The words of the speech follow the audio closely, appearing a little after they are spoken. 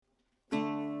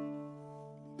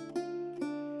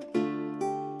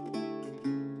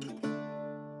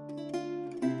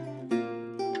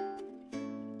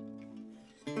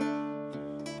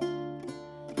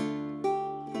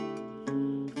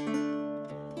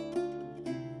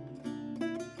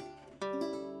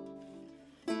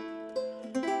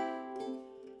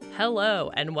Hello,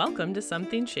 and welcome to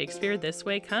Something Shakespeare This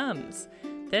Way Comes.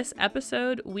 This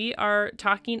episode, we are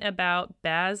talking about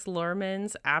Baz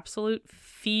Luhrmann's absolute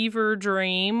fever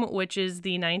dream, which is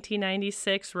the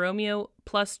 1996 Romeo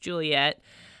plus Juliet.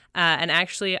 And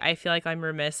actually, I feel like I'm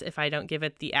remiss if I don't give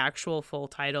it the actual full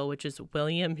title, which is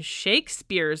William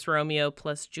Shakespeare's Romeo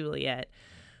plus Juliet,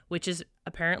 which is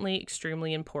apparently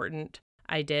extremely important.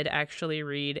 I did actually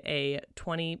read a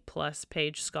 20-plus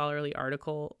page scholarly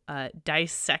article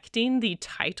dissecting the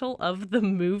title of the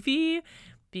movie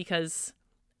because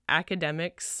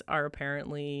academics are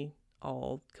apparently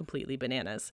all completely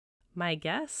bananas. My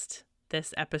guest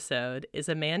this episode is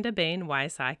Amanda Bain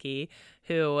Wysocki,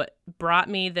 who brought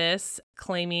me this,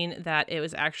 claiming that it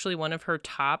was actually one of her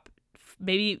top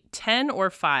maybe 10 or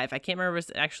 5. I can't remember if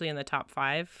it was actually in the top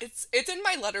 5. It's in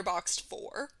my letterboxd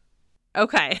 4.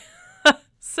 Okay.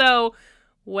 So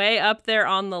way up there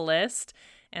on the list,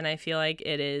 and I feel like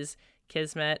it is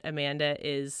Kismet. Amanda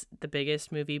is the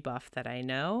biggest movie buff that I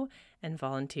know and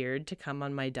volunteered to come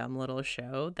on my dumb little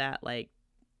show that like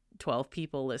 12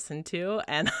 people listen to,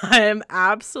 and I'm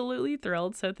absolutely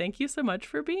thrilled. So thank you so much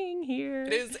for being here.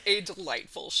 It is a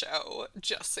delightful show,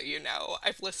 just so you know.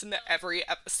 I've listened to every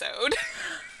episode.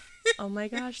 Oh my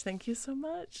gosh, thank you so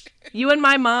much. You and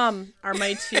my mom are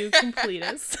my two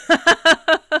completists.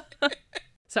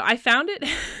 So I found it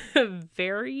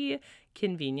very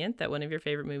convenient that one of your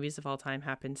favorite movies of all time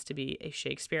happens to be a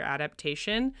Shakespeare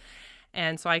adaptation.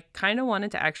 And so I kind of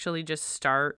wanted to actually just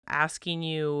start asking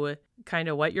you kind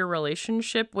of what your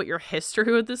relationship, what your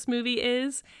history with this movie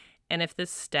is, and if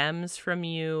this stems from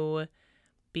you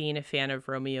being a fan of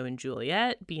Romeo and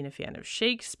Juliet, being a fan of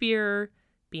Shakespeare,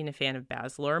 being a fan of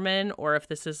Baz Luhrmann, or if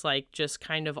this is like just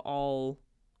kind of all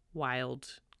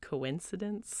wild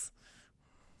coincidence.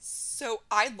 So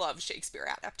I love Shakespeare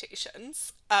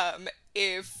adaptations.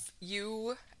 If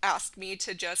you asked me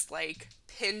to just like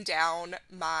pin down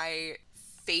my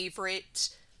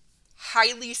favorite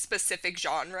highly specific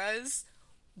genres,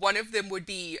 one of them would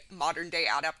be modern day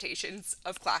adaptations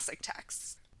of classic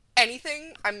texts.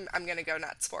 Anything, I'm gonna go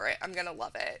nuts for it. I'm gonna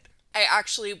love it. I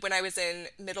actually, when I was in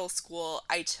middle school,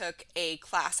 I took a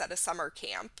class at a summer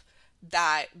camp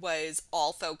that was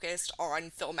all focused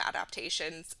on film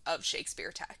adaptations of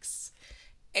Shakespeare texts.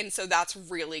 And so that's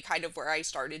really kind of where I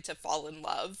started to fall in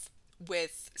love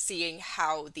with seeing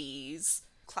how these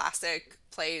classic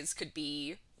plays could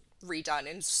be redone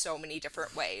in so many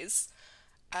different ways.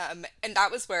 And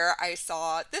that was where I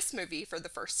saw this movie for the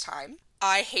first time.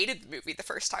 I hated the movie the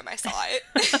first time I saw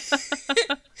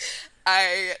it.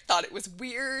 I thought it was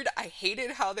weird. I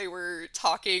hated how they were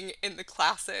talking in the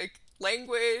classic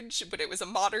language, but it was a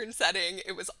modern setting.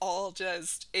 It was all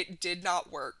just, it did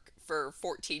not work for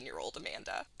 14-year-old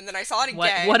Amanda. And then I saw it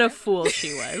again. What a fool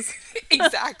she was.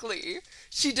 Exactly.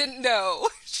 She didn't know.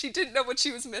 She didn't know what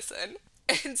she was missing.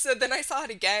 And so then I saw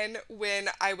it again when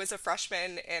I was a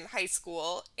freshman in high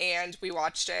school, and we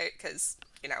watched it because,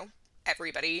 you know,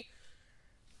 everybody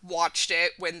watched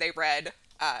it when they read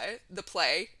the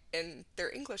play in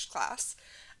their English class.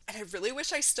 And I really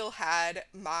wish I still had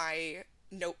my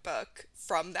notebook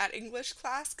from that English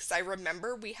class, because I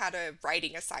remember we had a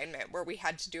writing assignment where we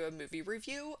had to do a movie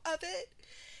review of it,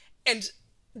 and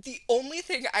the only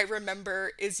thing I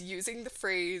remember is using the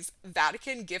phrase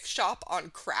Vatican gift shop on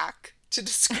crack to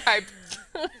describe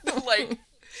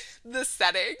the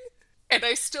setting, and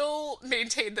I still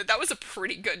maintain that was a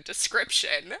pretty good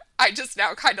description. I just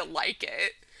now kind of like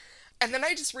it. And then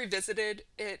I just revisited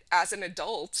it as an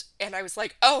adult, and I was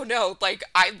like, oh no, like,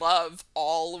 I love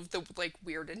all of the, like,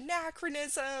 weird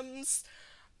anachronisms,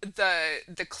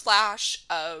 the clash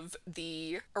of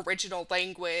the original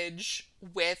language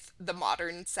with the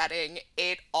modern setting.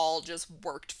 It all just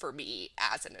worked for me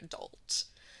as an adult.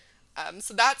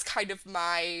 So that's kind of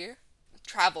my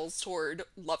travels toward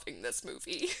loving this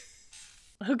movie.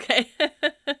 Okay.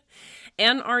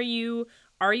 And are you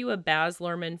a Baz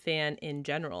Luhrmann fan in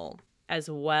general as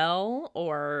well,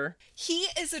 or? He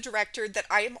is a director that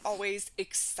I am always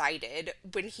excited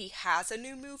when he has a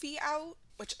new movie out,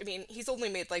 which, I mean, he's only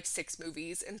made like 6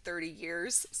 movies in 30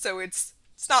 years, so it's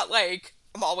not like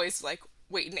I'm always like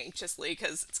waiting anxiously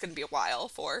because it's going to be a while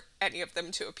for any of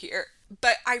them to appear.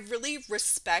 But I really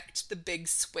respect the big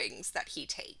swings that he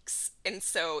takes. And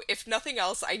so, if nothing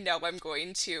else, I know I'm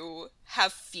going to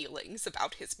have feelings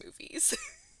about his movies.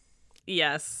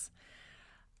 Yes.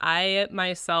 I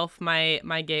myself,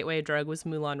 my gateway drug was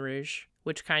Moulin Rouge,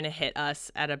 which kind of hit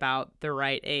us at about the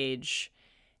right age.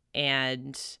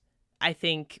 And I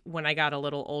think when I got a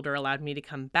little older, allowed me to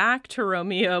come back to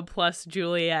Romeo plus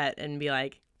Juliet and be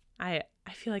like,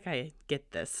 I feel like I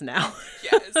get this now.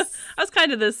 Yes. I was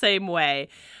kind of the same way.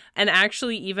 And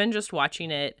actually, even just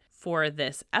watching it for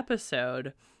this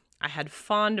episode, I had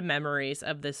fond memories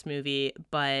of this movie,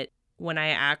 but when I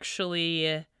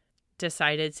actually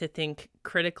decided to think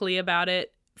critically about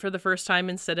it for the first time,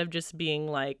 instead of just being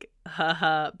like,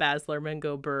 haha, Baz Luhrmann,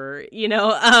 go Burr,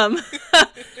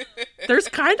 there's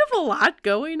kind of a lot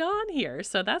going on here.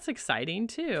 So that's exciting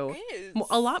too. It A is.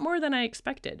 lot more than I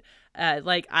expected.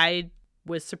 I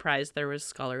was surprised there was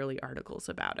scholarly articles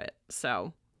about it.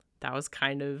 So that was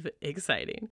kind of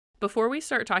exciting. Before we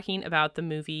start talking about the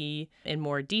movie in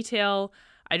more detail,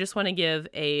 I just want to give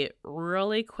a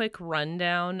really quick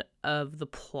rundown of the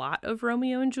plot of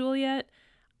Romeo and Juliet.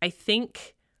 I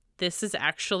think this is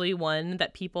actually one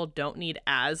that people don't need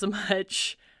as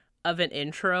much of an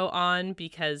intro on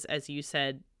because, as you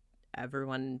said,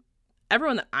 everyone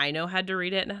that I know had to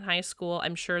read it in high school.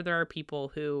 I'm sure there are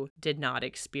people who did not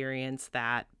experience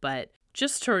that, but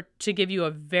just to give you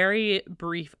a very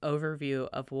brief overview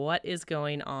of what is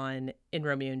going on in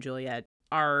Romeo and Juliet,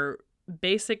 our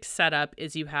basic setup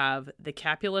is you have the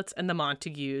Capulets and the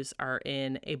Montagues are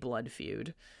in a blood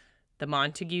feud. The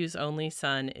Montagues' only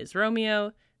son is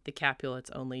Romeo. The Capulets'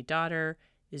 only daughter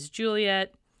is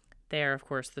Juliet. They are, of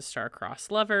course, the star-crossed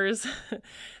lovers.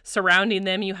 Surrounding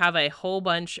them, you have a whole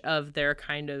bunch of their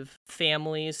kind of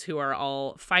families who are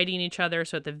all fighting each other.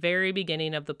 So at the very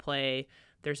beginning of the play,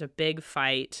 there's a big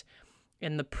fight.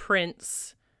 And the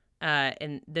prince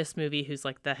in this movie, who's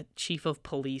like the chief of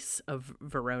police of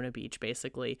Verona Beach,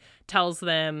 basically, tells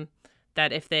them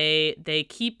that if they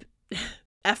keep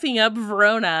effing up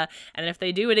Verona, and if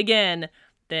they do it again,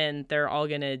 then they're all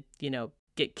going to,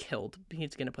 get killed.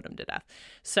 He's going to put them to death.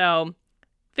 So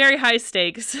very high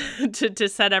stakes to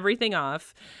set everything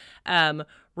off.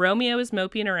 Romeo is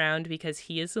moping around because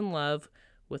he is in love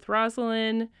with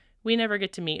Rosalind. We never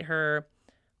get to meet her.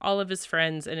 All of his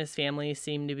friends and his family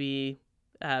seem to be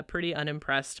pretty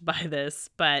unimpressed by this,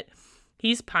 but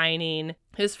he's pining.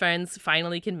 His friends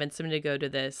finally convince him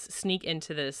to sneak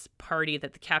into this party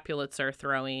that the Capulets are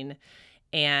throwing.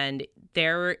 And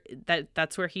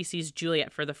that's where he sees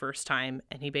Juliet for the first time.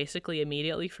 And he basically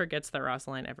immediately forgets that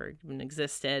Rosalind ever even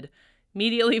existed,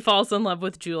 immediately falls in love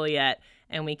with Juliet,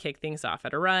 and we kick things off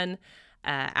at a run.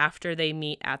 After they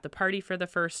meet at the party for the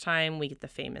first time, we get the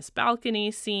famous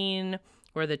balcony scene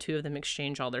where the two of them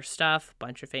exchange all their stuff,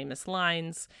 bunch of famous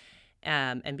lines.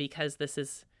 And because this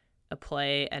is a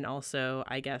play and also,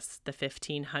 I guess, the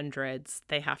 1500s,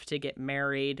 they have to get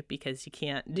married because you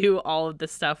can't do all of the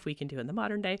stuff we can do in the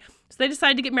modern day. So they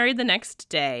decide to get married the next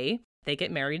day. They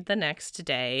get married the next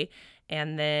day,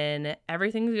 and then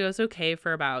everything goes okay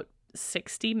for about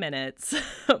 60 minutes.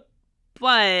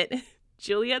 But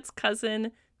Juliet's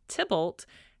cousin, Tybalt,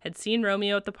 had seen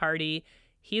Romeo at the party.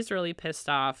 He's really pissed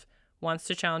off, wants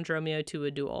to challenge Romeo to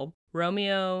a duel.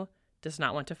 Romeo does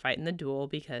not want to fight in the duel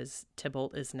because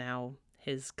Tybalt is now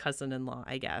his cousin-in-law,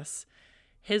 I guess.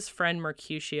 His friend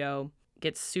Mercutio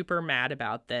gets super mad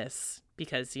about this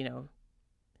because,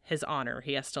 his honor,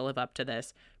 he has to live up to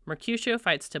this. Mercutio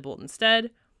fights Tybalt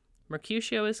instead.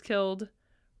 Mercutio is killed.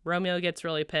 Romeo gets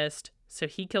really pissed, so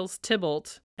he kills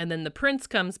Tybalt. And then the prince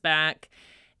comes back,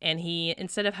 and he,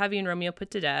 instead of having Romeo put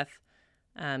to death,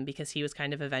 because he was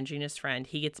kind of avenging his friend,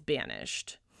 he gets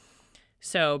banished.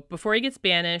 So before he gets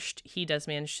banished, he does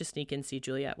manage to sneak and see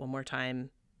Juliet one more time.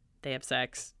 They have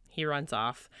sex. He runs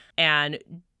off. And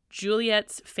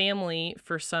Juliet's family,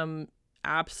 for some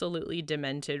absolutely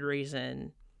demented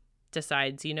reason,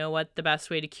 decides, you know what, the best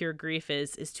way to cure grief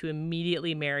is to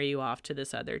immediately marry you off to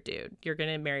this other dude. You're going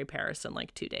to marry Paris in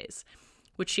like 2 days,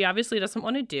 which she obviously doesn't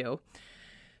want to do.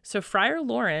 So Friar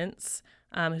Lawrence,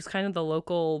 who's kind of the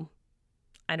local,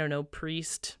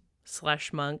 priest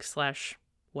 / monk /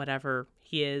 whatever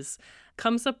he is,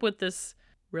 comes up with this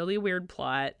really weird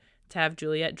plot to have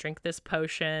Juliet drink this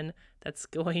potion that's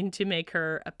going to make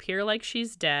her appear like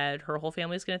she's dead. Her whole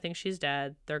family's going to think she's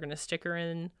dead. They're going to stick her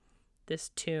in this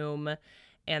tomb.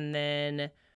 And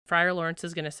then Friar Lawrence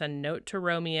is going to send a note to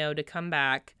Romeo to come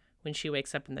back when she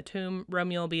wakes up in the tomb.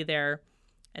 Romeo will be there.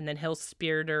 And then he'll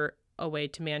spirit her away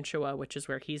to Mantua, which is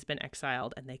where he's been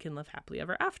exiled, and they can live happily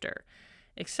ever after.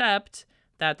 Except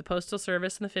that the postal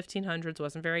service in the 1500s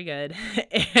wasn't very good,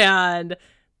 and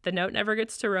the note never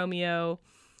gets to Romeo.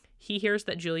 He hears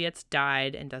that Juliet's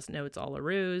died and doesn't know it's all a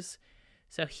ruse,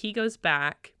 so he goes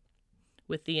back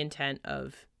with the intent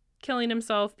of killing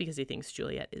himself because he thinks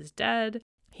Juliet is dead.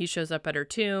 He shows up at her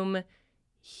tomb.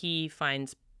 He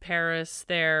finds Paris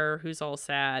there, who's all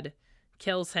sad,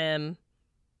 kills him.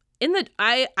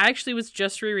 I actually was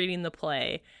just rereading the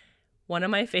play. One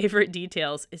of my favorite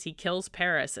details is he kills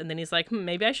Paris, and then he's like,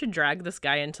 maybe I should drag this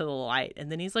guy into the light.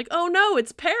 And then he's like, oh no,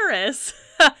 it's Paris.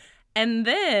 And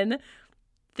then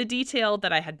the detail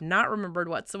that I had not remembered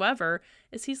whatsoever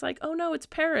is he's like, oh no, it's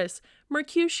Paris,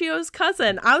 Mercutio's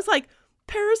cousin. I was like,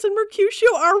 Paris and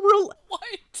Mercutio are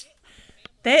What?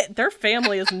 Their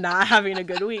family is not having a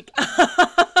good week.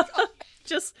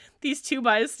 Just these two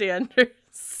bystanders.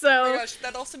 So, oh my gosh,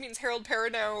 that also means Harold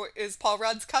Perrineau is Paul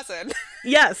Rudd's cousin.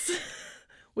 Yes,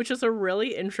 which is a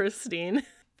really interesting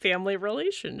family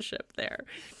relationship there.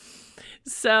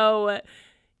 So,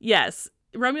 yes,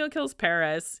 Romeo kills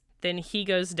Paris. Then he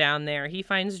goes down there. He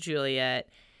finds Juliet.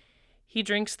 He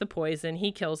drinks the poison.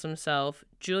 He kills himself.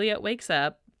 Juliet wakes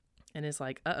up and is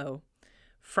like, uh-oh.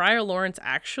 Friar Lawrence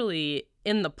actually,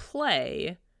 in the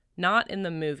play, not in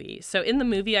the movie. So in the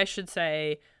movie, I should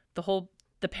say,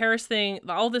 the Paris thing,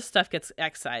 all this stuff gets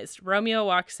excised. Romeo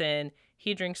walks in.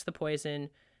 He drinks the poison.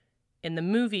 In the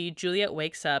movie, Juliet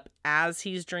wakes up as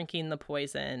he's drinking the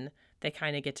poison. They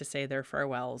kind of get to say their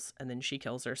farewells, and then she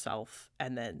kills herself,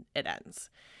 and then it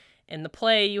ends. In the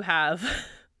play, you have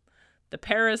the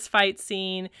Paris fight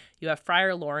scene. You have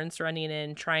Friar Lawrence running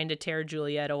in, trying to tear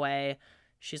Juliet away.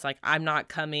 She's like, I'm not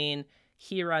coming.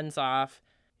 He runs off.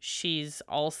 She's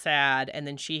all sad. And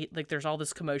then there's all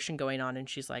this commotion going on. And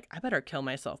she's like, I better kill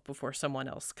myself before someone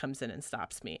else comes in and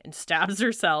stops me, and stabs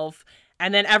herself.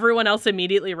 And then everyone else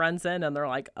immediately runs in and they're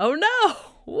like, oh no,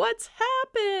 what's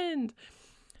happened?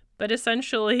 But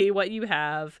essentially what you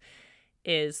have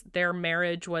is their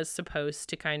marriage was supposed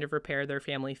to kind of repair their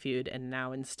family feud, and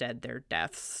now instead their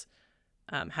deaths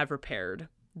have repaired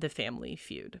the family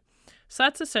feud. So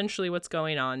that's essentially what's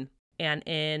going on. And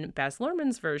in Baz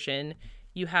Luhrmann's version,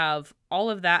 you have all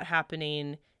of that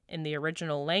happening in the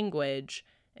original language,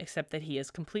 except that he has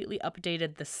completely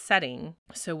updated the setting.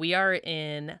 So we are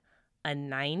in a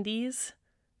 90s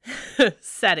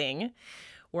setting.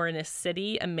 We're in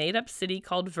a made-up city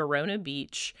called Verona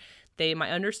Beach.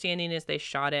 My understanding is they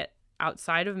shot it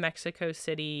outside of Mexico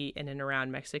City and in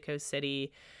around Mexico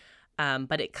City.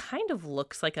 But it kind of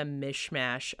looks like a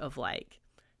mishmash of like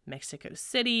Mexico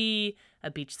City, a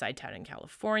beachside town in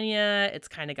California. It's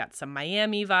kind of got some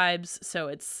Miami vibes. So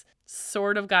it's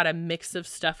sort of got a mix of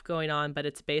stuff going on, but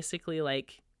it's basically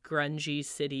like grungy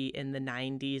city in the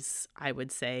 90s, I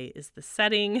would say, is the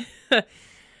setting.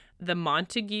 The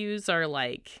Montagues are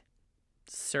like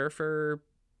surfer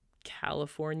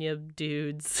California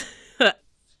dudes.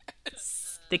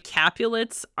 The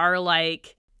Capulets are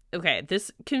like, okay, this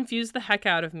confused the heck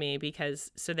out of me because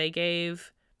so they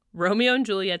gave Romeo and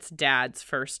Juliet's dad's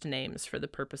first names for the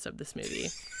purpose of this movie.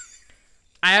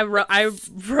 I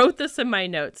wrote this in my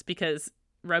notes because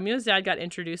Romeo's dad got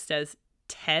introduced as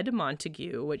Ted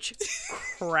Montague, which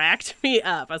cracked me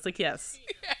up. I was like, yes.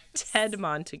 Ted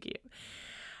Montague.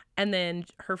 And then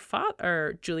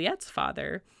Juliet's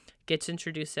father gets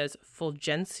introduced as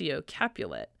Fulgencio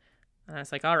Capulet. And I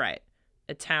was like, all right,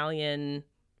 Italian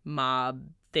mob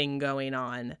thing going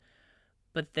on.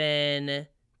 But then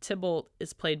Tybalt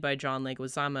is played by John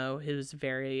Leguizamo, who's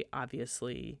very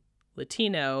obviously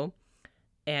Latino,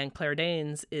 and Claire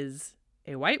Danes is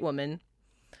a white woman.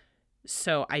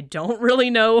 So I don't really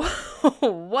know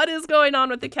what is going on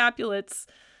with the Capulets,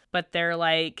 but they're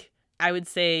like, I would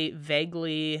say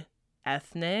vaguely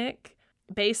ethnic.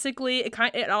 Basically,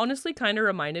 it honestly kind of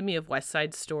reminded me of West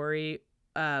Side Story,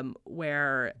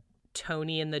 where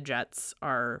Tony and the Jets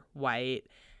are white,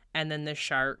 and then the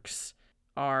Sharks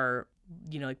are,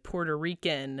 like Puerto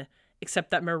Rican,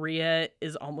 except that Maria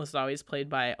is almost always played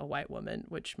by a white woman,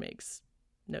 which makes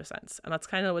no sense. And that's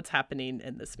kind of what's happening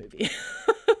in this movie.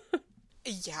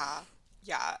 Yeah.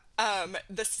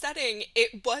 The setting,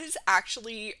 it was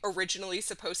actually originally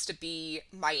supposed to be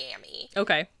Miami.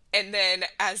 Okay. And then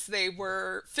as they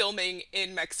were filming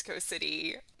in Mexico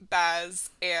City, Baz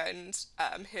and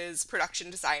his production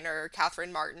designer,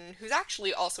 Catherine Martin, who's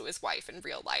actually also his wife in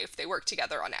real life, they work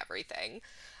together on everything.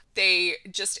 They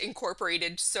just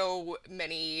incorporated so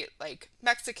many like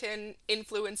Mexican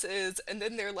influences, and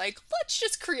then they're like, let's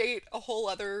just create a whole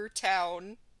other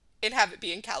town and have it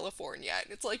be in California.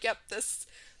 And it's like, yep,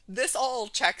 this all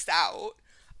checks out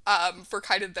for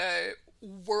kind of the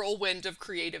whirlwind of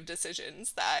creative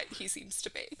decisions that he seems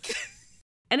to make.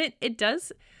 And it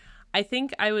does. I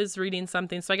think I was reading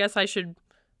something, so I guess I should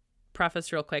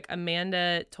preface real quick.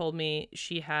 Amanda told me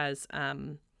she has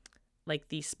like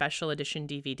the special edition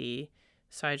DVD.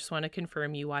 So I just want to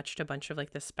confirm you watched a bunch of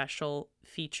like the special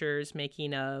features,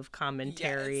 making of,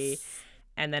 commentary. Yes.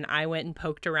 And then I went and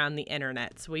poked around the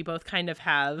internet. So we both kind of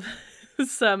have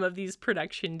some of these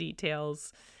production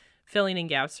details filling in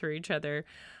gaps for each other.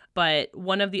 But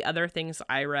one of the other things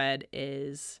I read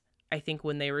is, I think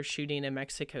when they were shooting in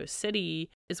Mexico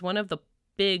City, is one of the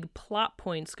big plot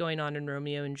points going on in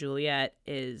Romeo and Juliet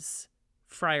is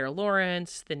Friar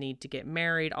Lawrence, the need to get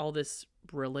married, all this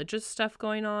religious stuff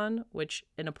going on, which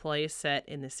in a play set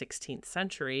in the 16th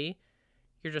century,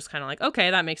 you're just kind of like, okay,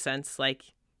 that makes sense.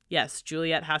 Like, yes,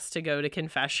 Juliet has to go to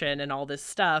confession and all this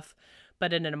stuff.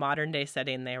 But in a modern day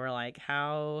setting, they were like,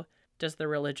 how does the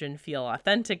religion feel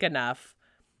authentic enough?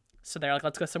 So they're like,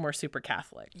 let's go somewhere super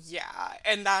Catholic. Yeah,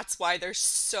 and that's why there's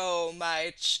so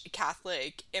much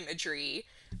Catholic imagery.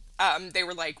 They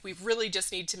were like, we really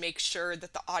just need to make sure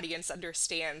that the audience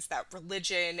understands that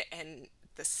religion and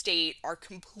the state are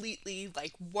completely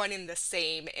like one and the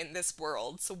same in this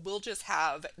world. So we'll just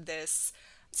have this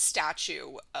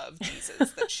statue of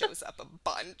Jesus that shows up a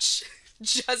bunch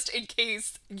just in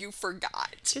case you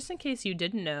forgot. Just in case you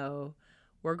didn't know,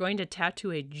 we're going to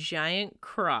tattoo a giant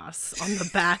cross on the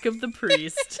back of the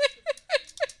priest.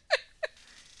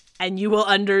 And you will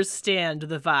understand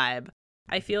the vibe.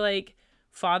 I feel like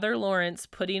Father Lawrence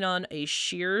putting on a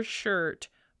sheer shirt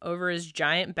over his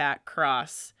giant back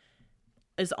cross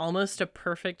is almost a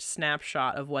perfect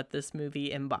snapshot of what this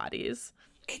movie embodies.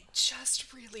 It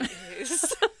just really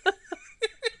is.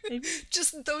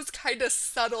 Just those kind of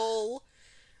subtle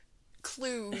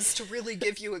clues to really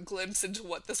give you a glimpse into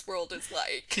what this world is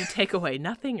like. You take away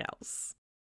nothing else.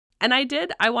 And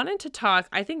I wanted to talk,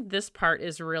 I think this part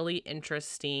is really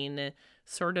interesting,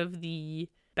 sort of the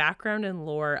background and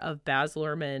lore of Baz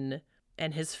Luhrmann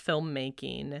and his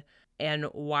filmmaking and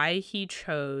why he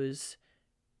chose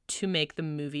to make the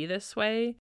movie this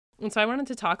way. And so I wanted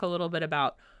to talk a little bit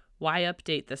about why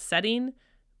update the setting,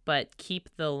 but keep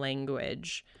the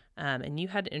language. And you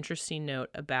had an interesting note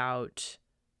about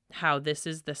how this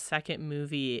is the second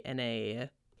movie in a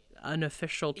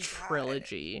unofficial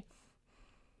trilogy.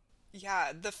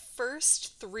 Yeah, the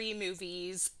first three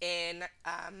movies in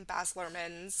Baz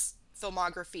Luhrmann's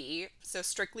filmography, so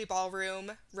Strictly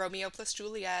Ballroom, Romeo plus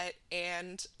Juliet,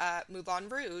 and Moulin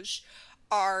Rouge,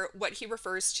 are what he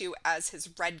refers to as his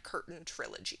Red Curtain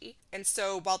trilogy. And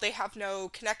so while they have no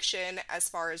connection as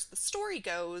far as the story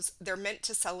goes, they're meant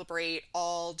to celebrate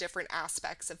all different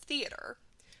aspects of theater.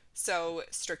 So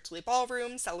Strictly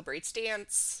Ballroom celebrates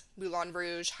dance, Moulin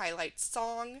Rouge highlights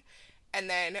song, and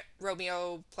then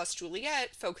Romeo plus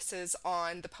Juliet focuses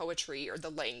on the poetry or the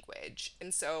language.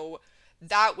 And so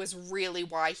that was really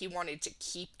why he wanted to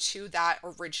keep to that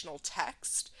original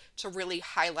text to really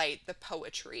highlight the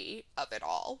poetry of it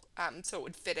all. So it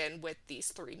would fit in with these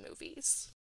three movies.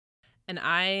 And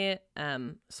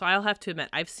so I'll have to admit,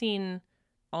 I've seen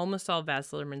almost all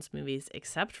Baz Luhrmann's movies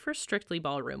except for Strictly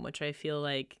Ballroom, which I feel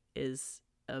like is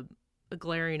a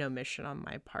glaring omission on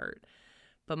my part.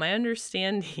 But my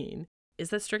understanding is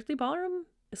that Strictly Ballroom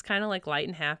is kind of like light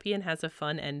and happy and has a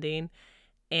fun ending.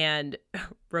 And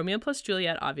Romeo plus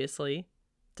Juliet obviously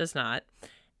does not.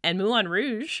 And Moulin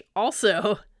Rouge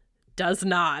also does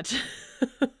not.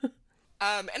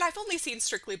 And I've only seen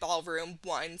Strictly Ballroom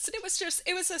once, and it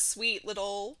was a sweet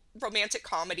little romantic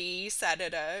comedy set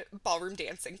at a ballroom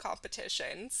dancing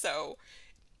competition. So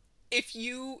if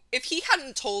he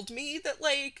hadn't told me that,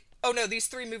 like, oh no, these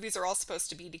three movies are all supposed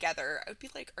to be together, I would be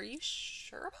like, are you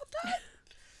sure about that?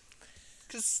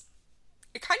 Because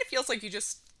it kind of feels like you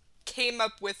just came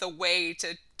up with a way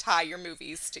to tie your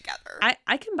movies together.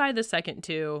 I can buy the second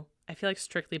two. I feel like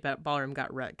Strictly Ballroom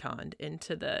got retconned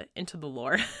into the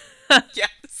lore.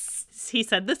 Yes. He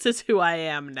said, this is who I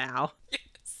am now.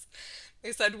 Yes.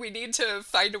 They said, we need to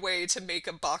find a way to make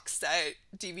a box set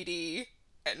DVD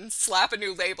and slap a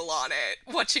new label on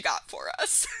it. What you got for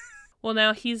us? Well,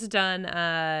 now he's done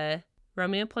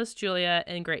Romeo plus Juliet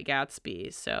and Great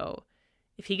Gatsby. So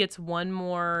if he gets one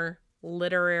more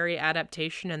literary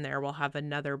adaptation in there, we'll have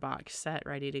another box set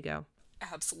ready to go.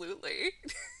 Absolutely.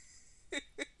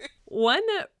 One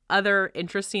other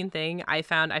interesting thing I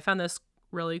found this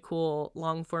really cool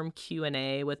long-form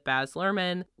Q&A with Baz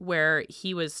Luhrmann where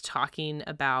he was talking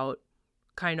about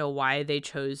kind of why they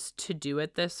chose to do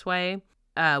it this way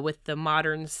with the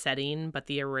modern setting but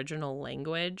the original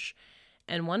language.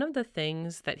 And one of the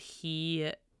things that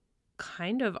he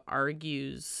kind of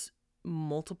argues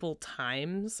multiple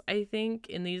times, I think,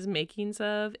 in these makings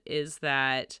of is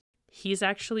that he's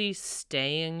actually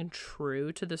staying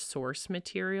true to the source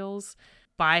materials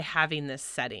by having this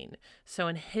setting. So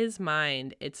in his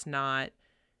mind, it's not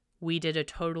we did a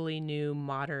totally new,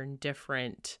 modern,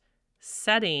 different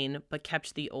setting, but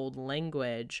kept the old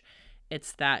language.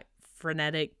 It's that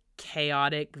frenetic,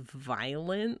 chaotic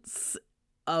violence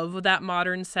of that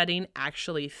modern setting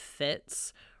actually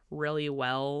fits really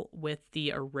well with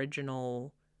the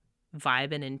original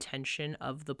vibe and intention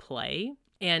of the play.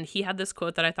 And he had this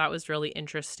quote that I thought was really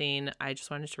interesting. I just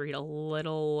wanted to read a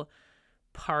little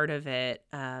part of it.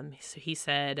 So he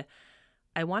said,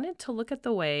 I wanted to look at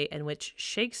the way in which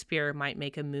Shakespeare might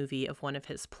make a movie of one of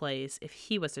his plays if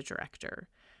he was a director.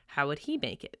 How would he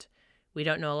make it? We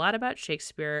don't know a lot about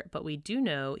Shakespeare, but we do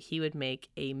know he would make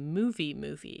a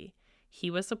movie. He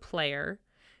was a player.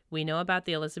 We know about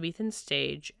the Elizabethan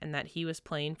stage and that he was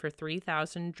playing for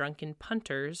 3,000 drunken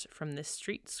punters from the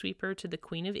street sweeper to the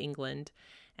Queen of England,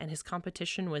 and his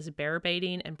competition was bear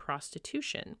baiting and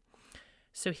prostitution.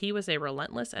 So he was a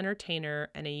relentless entertainer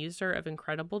and a user of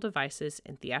incredible devices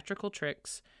and theatrical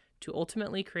tricks to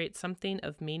ultimately create something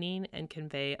of meaning and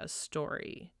convey a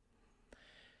story.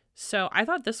 So I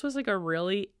thought this was like a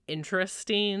really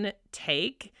interesting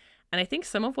take. And I think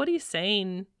some of what he's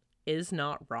saying is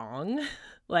not wrong.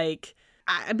 Like,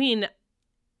 I mean,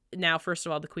 now, first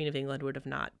of all, the Queen of England would have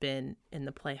not been in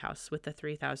the playhouse with the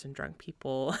 3,000 drunk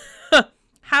people.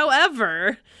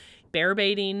 However, bear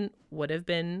baiting would have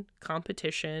been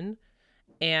competition,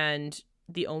 and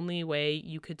the only way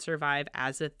you could survive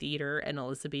as a theater in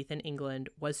Elizabethan England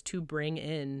was to bring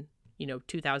in,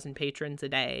 2,000 patrons a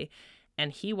day.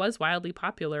 And he was wildly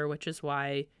popular, which is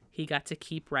why he got to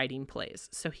keep writing plays.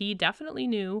 So he definitely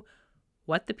knew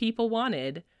what the people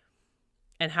wanted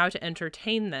and how to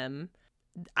entertain them.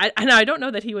 I don't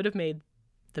know that he would have made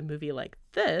the movie like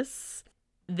this.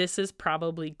 This is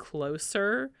probably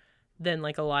closer than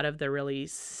like a lot of the really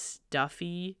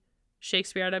stuffy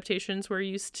Shakespeare adaptations we're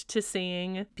used to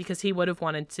seeing, because he would have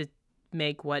wanted to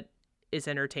make what is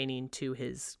entertaining to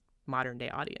his modern day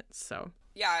audience. So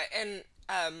yeah, and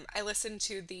I listened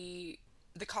to the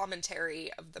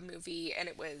commentary of the movie, and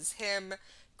it was him,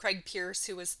 Craig Pearce,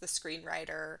 who was the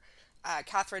screenwriter,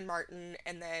 Catherine Martin,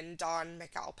 and then Don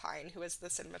McAlpine, who was the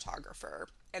cinematographer.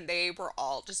 And they were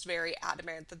all just very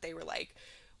adamant that they were like,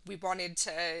 we wanted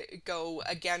to go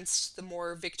against the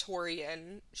more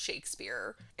Victorian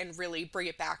Shakespeare and really bring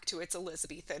it back to its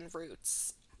Elizabethan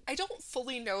roots. I don't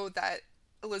fully know that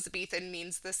Elizabethan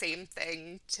means the same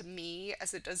thing to me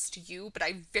as it does to you, but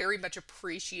I very much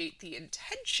appreciate the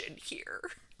intention here.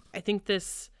 I think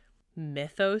this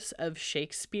mythos of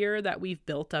Shakespeare that we've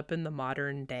built up in the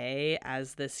modern day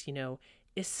as this,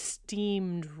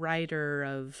 esteemed writer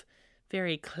of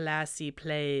very classy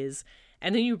plays.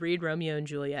 And then you read Romeo and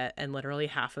Juliet, and literally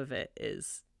half of it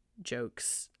is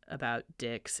jokes about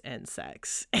dicks and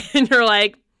sex. And you're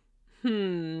like,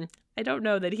 I don't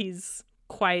know that he's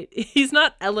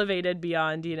not elevated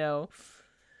beyond,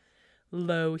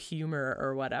 low humor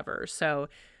or whatever. So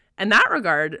in that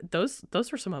regard,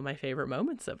 those were some of my favorite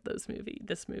moments of this movie.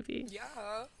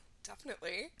 Yeah,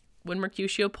 definitely. When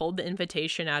Mercutio pulled the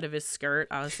invitation out of his skirt,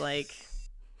 I was like,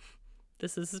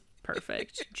 this is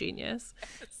perfect. Genius.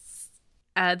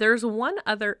 Yes. There's one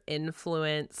other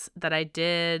influence that I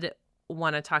did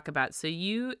want to talk about. So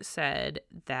you said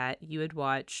that you had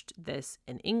watched this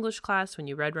in English class when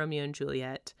you read Romeo and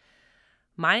Juliet.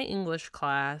 My English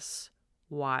class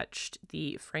watched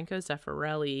the Franco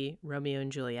Zeffirelli Romeo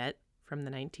and Juliet from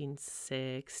the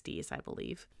 1960s, I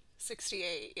believe.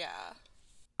 68, yeah.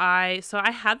 I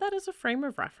had that as a frame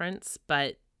of reference,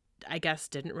 but I guess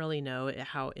didn't really know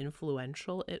how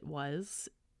influential it was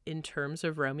in terms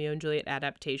of Romeo and Juliet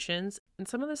adaptations. And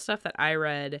some of the stuff that I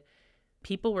read,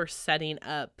 people were setting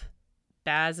up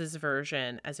Baz's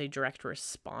version as a direct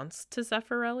response to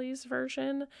Zeffirelli's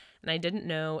version. And I didn't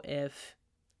know if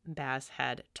Baz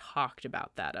had talked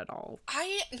about that at all.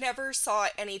 I never saw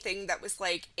anything that was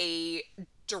like a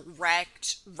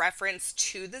direct reference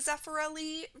to the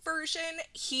Zeffirelli version.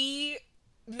 He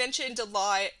mentioned a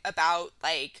lot about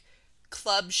like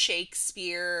Club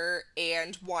Shakespeare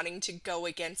and wanting to go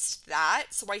against that.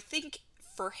 So I think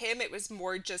for him it was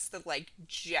more just the like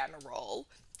general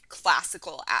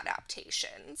classical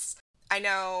adaptations. I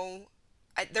know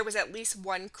there was at least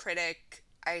one critic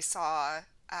I saw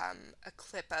a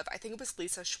clip of, I think it was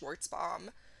Lisa Schwartzbaum,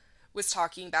 was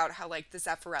talking about how like the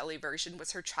Zeffirelli version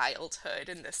was her childhood,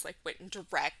 and this like went in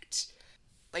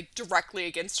directly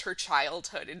against her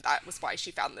childhood, and that was why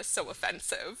she found this so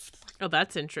offensive. Oh,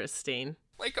 that's interesting.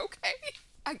 Like, okay,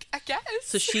 I guess.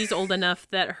 So she's old enough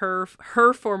that her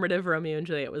formative Romeo and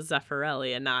Juliet was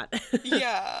Zeffirelli and not.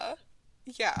 Yeah.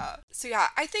 So yeah,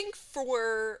 I think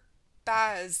for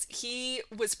Baz, he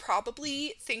was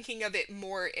probably thinking of it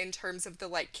more in terms of the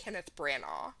like Kenneth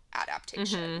Branagh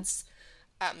adaptations,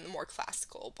 the more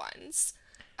classical ones,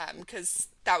 because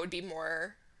that would be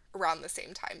more around the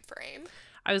same time frame.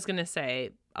 I was gonna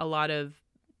say a lot of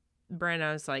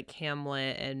Branagh's like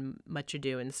Hamlet and Much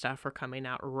Ado and stuff were coming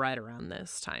out right around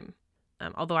this time.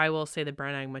 Although I will say the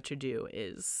Branagh Much Ado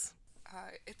is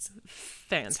it's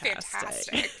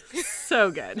fantastic.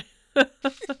 So good.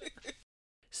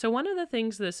 So one of the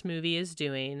things this movie is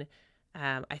doing,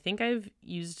 I think I've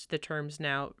used the terms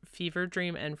now fever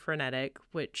dream and frenetic,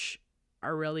 which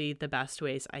are really the best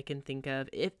ways I can think of.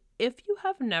 If you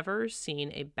have never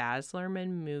seen a Baz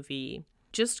Luhrmann movie,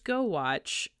 just go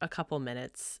watch a couple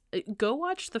minutes. Go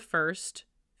watch the first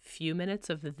few minutes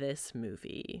of this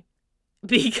movie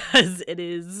because it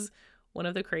is one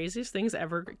of the craziest things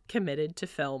ever committed to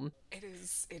film. It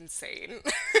is insane.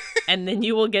 And then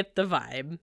you will get the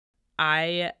vibe.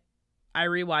 I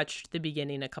rewatched the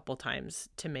beginning a couple times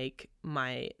to make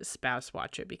my spouse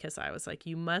watch it because I was like,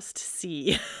 you must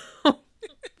see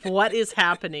what is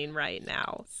happening right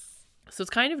now. So it's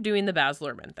kind of doing the Baz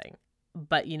Luhrmann thing.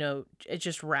 But, you know, it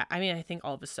just, I think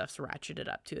all of his stuff's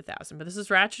ratcheted up to 1,000. But this is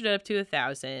ratcheted up to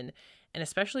 1,000. And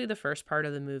especially the first part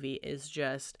of the movie is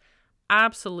just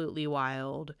absolutely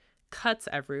wild. Cuts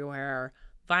everywhere.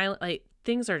 Violent, like,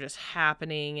 things are just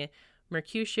happening.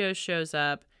 Mercutio shows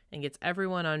up and gets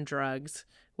everyone on drugs,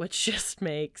 which just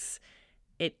makes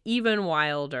it even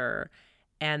wilder.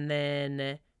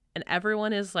 And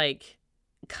everyone is, like,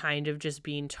 kind of just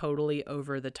being totally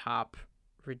over the top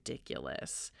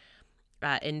ridiculous.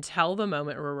 Until the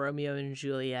moment where Romeo and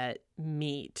Juliet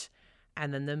meet,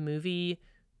 and then the movie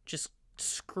just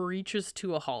screeches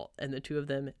to a halt and the two of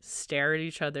them stare at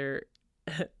each other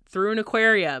through an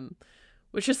aquarium,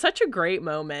 which is such a great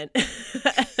moment.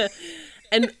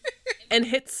 and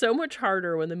hits so much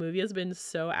harder when the movie has been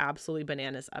so absolutely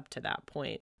bananas up to that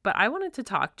point. But I wanted to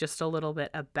talk just a little bit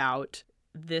about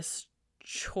this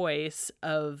choice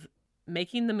of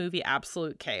making the movie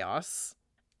absolute chaos.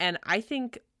 And I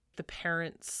think the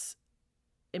parents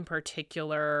in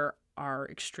particular are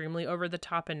extremely over the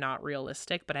top and not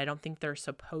realistic, but I don't think they're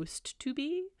supposed to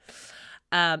be.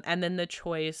 And then the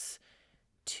choice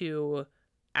to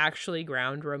actually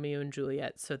ground Romeo and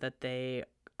Juliet so that they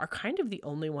are kind of the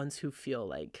only ones who feel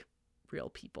like real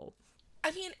people.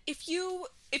 I mean, if you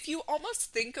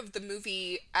almost think of the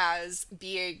movie as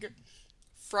being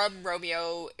from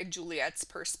Romeo and Juliet's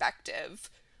perspective,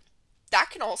 that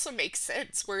can also make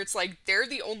sense, where it's like they're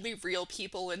the only real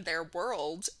people in their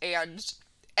world and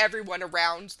everyone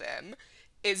around them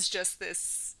is just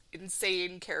this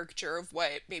insane caricature of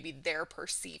what maybe they're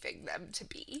perceiving them to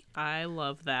be. I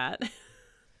love that.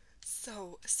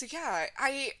 So yeah,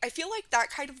 I feel like that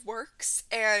kind of works.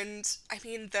 And I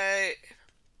mean, the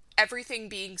everything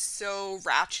being so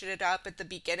ratcheted up at the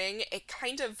beginning, it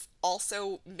kind of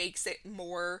also makes it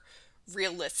more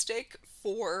realistic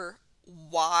for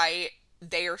why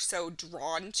they are so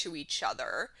drawn to each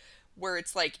other, where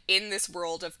it's like in this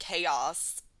world of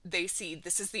chaos, they see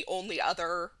this is the only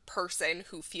other person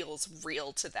who feels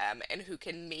real to them and who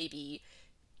can maybe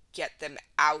get them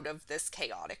out of this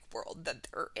chaotic world that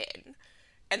they're in.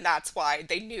 And that's why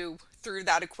they knew through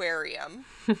that aquarium.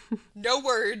 No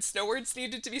words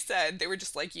needed to be said. They were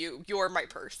just like, you're my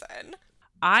person.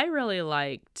 I really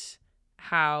liked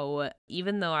how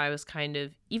even though I've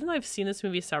seen this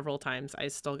movie several times, I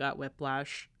still got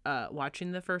whiplash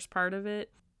watching the first part of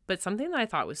it. But something that I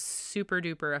thought was super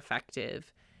duper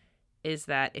effective is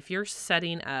that if you're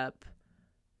setting up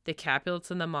the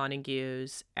Capulets and the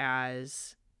Montagues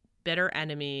as bitter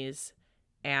enemies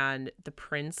and the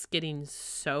prince getting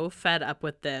so fed up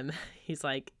with them, he's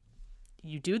like,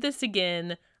 you do this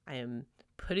again, I am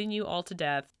putting you all to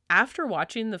death. After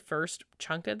watching the first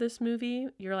chunk of this movie,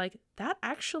 you're like, that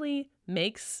actually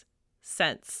makes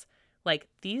sense. Like,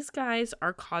 these guys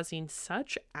are causing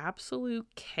such absolute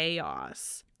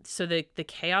chaos. So the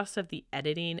chaos of the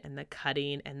editing and the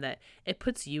cutting, and that it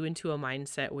puts you into a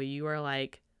mindset where you are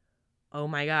like, oh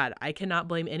my God, I cannot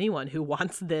blame anyone who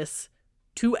wants this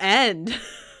to end.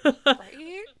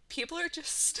 Right? People are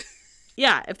just...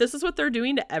 Yeah, if this is what they're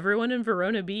doing to everyone in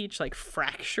Verona Beach, like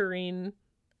fracturing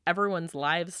everyone's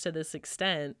lives to this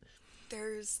extent.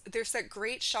 There's that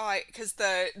great shot, because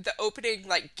the opening,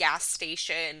 like, gas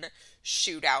station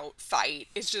shootout fight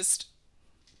is just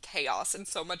chaos and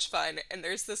so much fun. And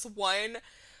there's this one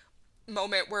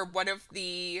moment where one of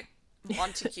the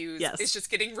Montagues Yes. is just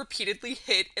getting repeatedly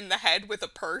hit in the head with a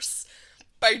purse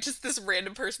by just this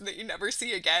random person that you never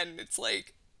see again. It's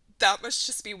like, that must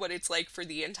just be what it's like for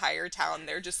the entire town.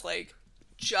 They're just like,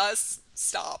 just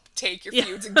stop, take your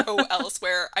feuds and go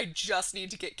elsewhere. I just need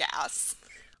to get gas.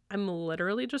 I'm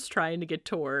literally just trying to get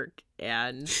to work,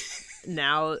 and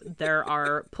now there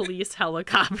are police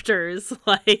helicopters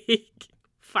like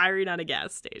firing on a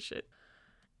gas station.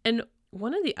 And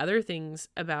one of the other things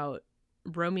about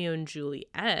Romeo and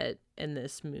Juliet in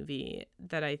this movie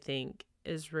that I think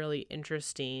is really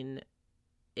interesting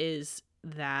is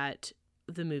that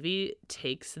the movie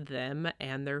takes them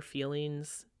and their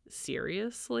feelings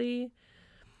seriously.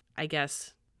 I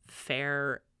guess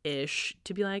fair ish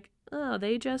to be like, oh,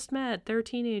 they just met, they're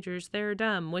teenagers, they're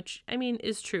dumb, which I mean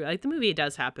is true. Like the movie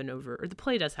does happen over, or the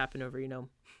play does happen over,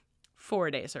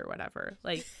 4 days or whatever.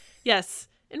 Like, yes,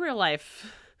 in real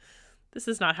life, this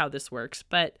is not how this works,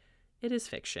 but it is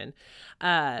fiction.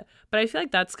 But I feel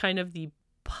like that's kind of the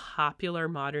popular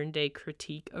modern day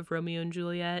critique of Romeo and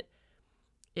Juliet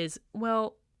is,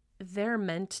 well, they're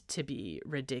meant to be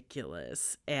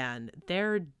ridiculous and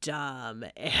they're dumb,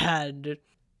 and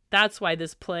that's why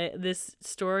this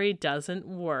story doesn't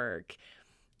work.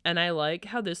 And I like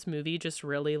how this movie just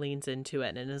really leans into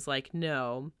it and is like,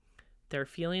 no, their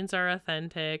feelings are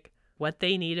authentic. What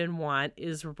they need and want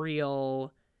is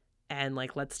real. And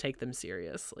like, let's take them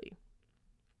seriously.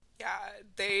 Yeah,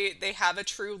 they have a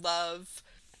true love.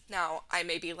 Now, I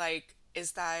may be like,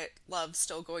 is that love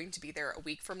still going to be there a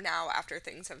week from now after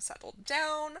things have settled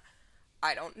down?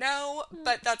 I don't know,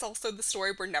 but that's also the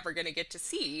story we're never going to get to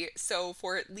see. So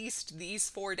for at least these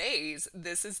 4 days,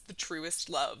 this is the truest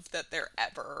love that there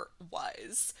ever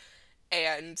was.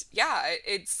 And yeah,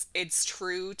 it's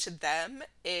true to them.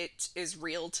 It is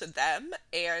real to them.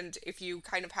 And if you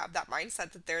kind of have that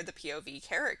mindset that they're the POV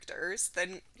characters,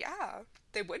 then yeah,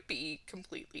 they would be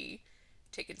completely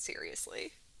taken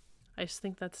seriously. I just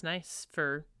think that's nice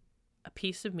for a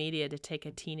piece of media to take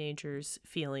a teenager's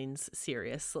feelings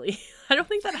seriously. I don't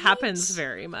think that happens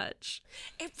very much.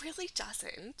 It really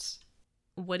doesn't.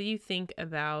 What do you think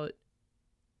about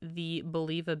the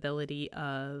believability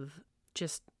of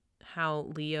just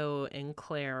how Leo and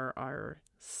Claire are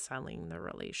selling the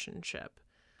relationship?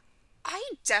 I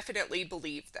definitely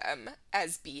believe them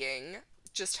as being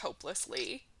just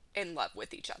hopelessly in love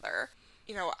with each other.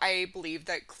 I believe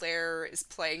that Claire is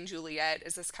playing Juliet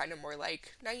as this kind of more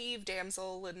like naive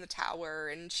damsel in the tower,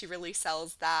 and she really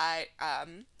sells that.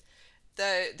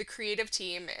 The creative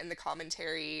team and the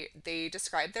commentary, they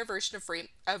describe their version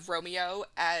of Romeo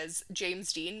as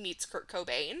James Dean meets Kurt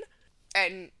Cobain,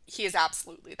 and he is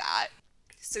absolutely that.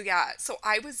 So yeah, so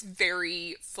I was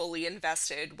very fully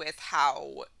invested with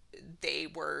how they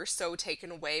were so taken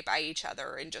away by each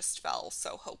other and just fell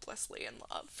so hopelessly in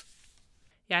love.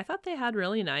 Yeah, I thought they had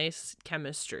really nice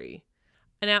chemistry.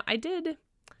 And now I did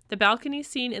the balcony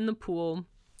scene in the pool.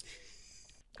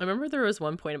 I remember there was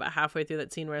one point about halfway through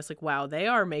that scene where I was like, wow, they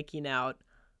are making out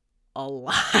a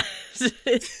lot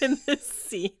in this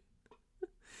scene.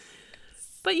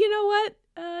 But you know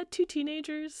what? Two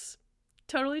teenagers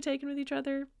totally taken with each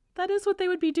other. That is what they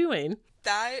would be doing.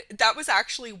 That was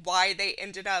actually why they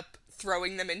ended up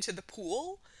throwing them into the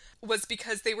pool, was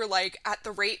because they were like, at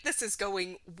the rate this is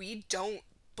going, we don't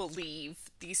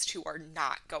believe these two are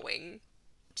not going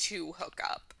to hook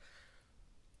up.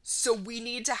 So we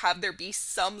need to have there be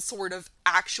some sort of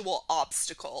actual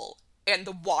obstacle, and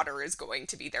the water is going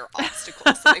to be their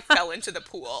obstacle. So they fell into the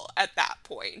pool at that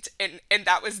point. And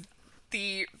that was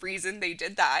the reason they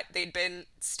did that. They'd been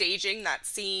staging that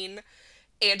scene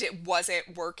and it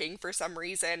wasn't working for some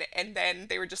reason, and then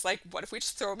they were just like, what if we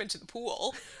just throw him into the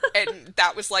pool? And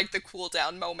that was like the cool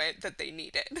down moment that they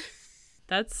needed.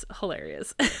 That's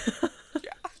hilarious.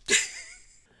 Yeah.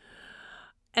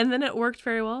 And then it worked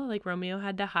very well. Like Romeo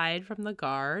had to hide from the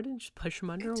guard and just push him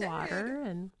underwater,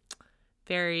 and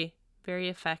very, very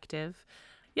effective.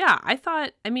 Yeah,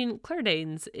 Claire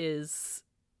Danes is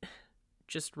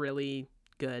just really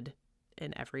good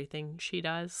in everything she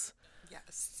does.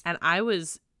 Yes. And I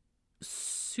was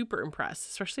super impressed,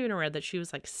 especially when I read that she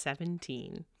was like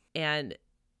 17. And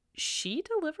she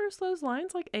delivers those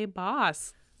lines like a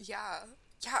boss. Yeah.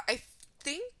 Yeah, I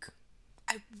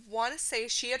want to say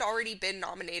she had already been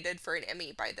nominated for an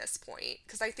Emmy by this point,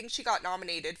 because I think she got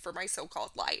nominated for My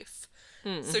So-Called Life.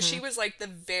 Mm-hmm. So she was like the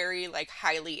very like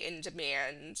highly in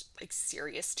demand, like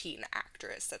serious teen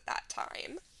actress at that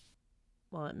time.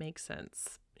 Well, it makes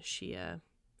sense. She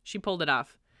pulled it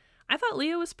off. I thought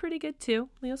Leo was pretty good too.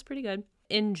 Leo's pretty good.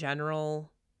 In general,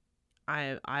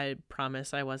 I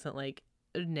promise I wasn't like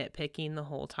nitpicking the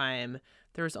whole time.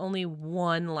 There was only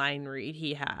one line read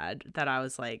he had that I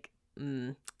was like,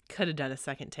 could have done a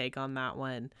second take on that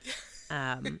one.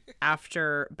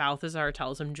 After Balthazar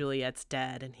tells him Juliet's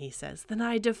dead and he says, then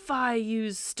I defy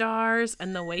you, stars.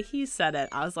 And the way he said it,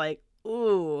 I was like,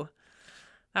 ooh,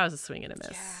 that was a swing and a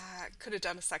miss. Yeah, could have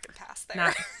done a second pass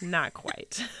there. Not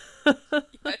quite.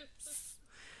 Yes.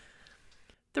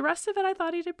 The rest of it, I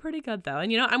thought he did pretty good, though.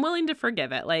 And, I'm willing to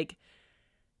forgive it. Like,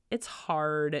 it's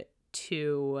hard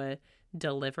to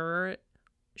deliver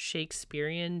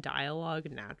Shakespearean dialogue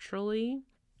naturally.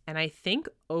 And I think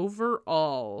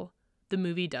overall, the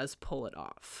movie does pull it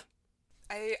off.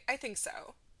 I think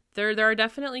so. There are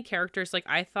definitely characters, like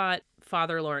I thought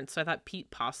Father Lawrence, so I thought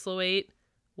Pete Postlethwaite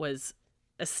was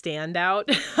a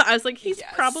standout. I was like, he's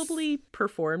Yes. probably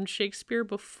performed Shakespeare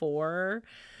before,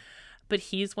 but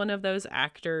he's one of those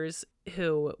actors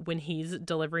who, when he's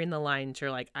delivering the lines,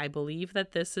 you're like, I believe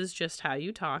that this is just how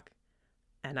you talk,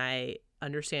 and I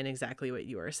understand exactly what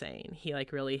you are saying. He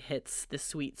like really hits the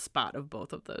sweet spot of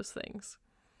both of those things.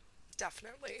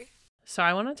 Definitely. So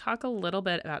I want to talk a little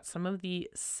bit about some of the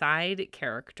side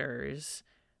characters,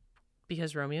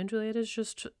 because Romeo and Juliet is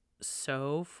just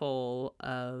so full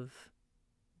of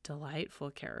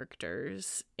delightful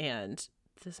characters, and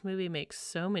this movie makes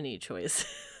so many choices.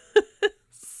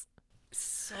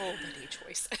 So many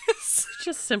choices.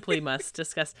 Just simply must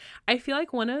discuss. I feel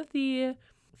like one of the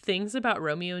things about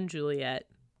Romeo and Juliet,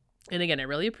 and again, I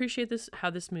really appreciate this,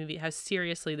 how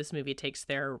seriously this movie takes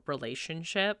their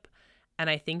relationship, and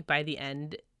I think by the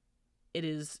end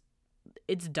it's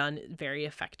done very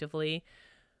effectively,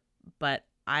 but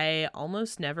I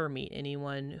almost never meet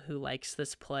anyone who likes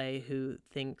this play who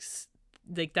thinks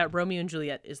like that Romeo and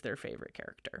Juliet is their favorite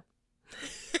character.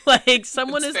 Like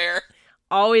someone is fair.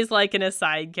 Always like a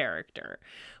side character.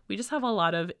 We just have a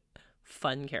lot of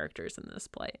fun characters in this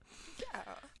play.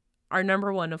 Yeah. Our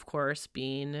number one, of course,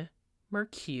 being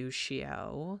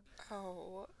Mercutio.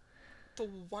 Oh, the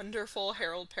wonderful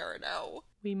Harold Perrineau.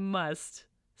 We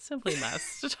simply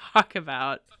must talk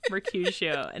about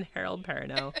Mercutio and Harold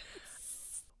Perrineau.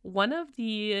 One of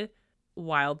the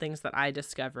wild things that I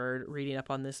discovered reading up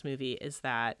on this movie is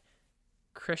that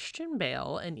Christian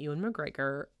Bale and Ewan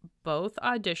McGregor both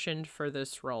auditioned for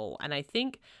this role. And I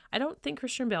don't think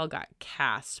Christian Bale got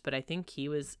cast, but I think he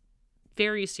was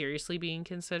very seriously being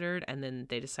considered. And then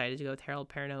they decided to go with Harold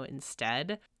Perrineau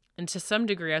instead. And to some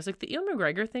degree, I was like, the Ewan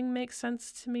McGregor thing makes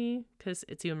sense to me because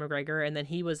it's Ewan McGregor. And then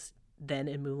he was then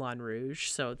in Moulin Rouge.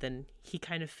 So then he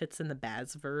kind of fits in the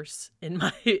Baz verse in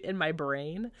my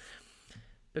brain.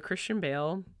 But Christian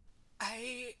Bale,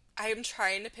 I am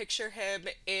trying to picture him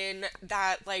in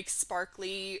that like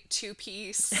sparkly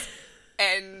two-piece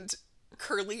and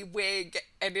curly wig,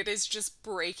 and it is just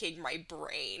breaking my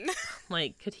brain.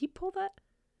 like, could he pull that?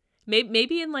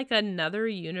 Maybe in like another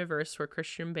universe where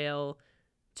Christian Bale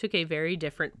took a very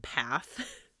different path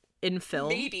in film.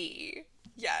 Maybe.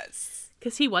 Yes.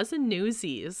 Because he was in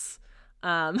Newsies.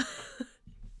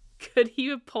 Could he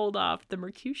have pulled off the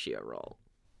Mercutio role?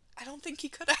 I don't think he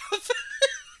could have.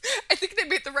 I think they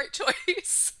made the right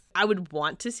choice. I would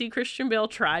want to see Christian Bale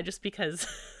try just because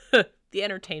the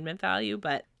entertainment value,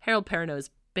 but Harold Perrineau is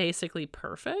basically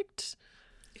perfect.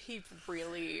 He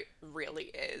really,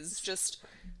 really is. Just,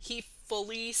 he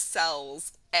fully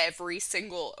sells every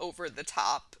single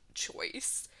over-the-top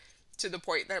choice to the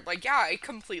point that I'm like, yeah, I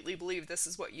completely believe this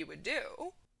is what you would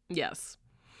do. Yes.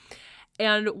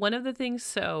 And one of the things,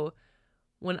 so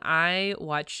when I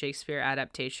watch Shakespeare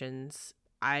adaptations,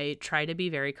 I try to be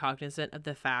very cognizant of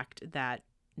the fact that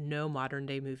no modern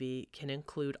day movie can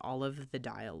include all of the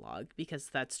dialogue, because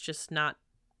that's not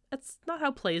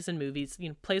how plays and movies,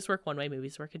 plays work one way,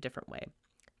 movies work a different way.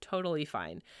 Totally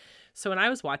fine. So when I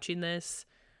was watching this,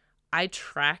 I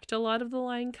tracked a lot of the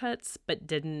line cuts, but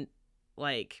didn't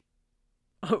like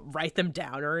write them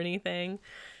down or anything,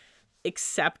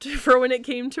 except for when it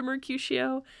came to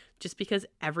Mercutio, just because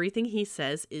everything he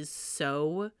says is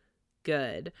so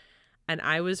good. And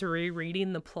I was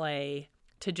rereading the play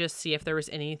to just see if there was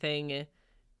anything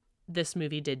this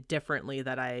movie did differently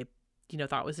that I,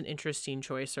 thought was an interesting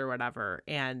choice or whatever.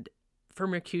 And for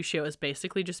Mercutio, it was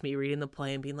basically just me reading the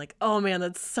play and being like, oh man,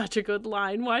 that's such a good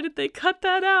line. Why did they cut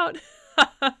that out?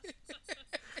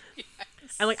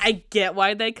 Yes. And I get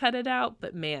why they cut it out,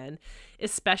 but man,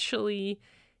 especially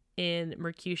in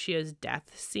Mercutio's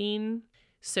death scene.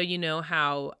 So you know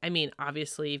how,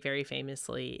 obviously, very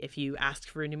famously, if you ask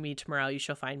for me tomorrow, you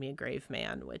shall find me a grave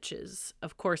man, which is,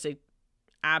 of course, a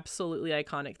absolutely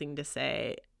iconic thing to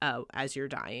say as you're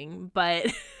dying. But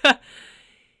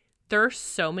there are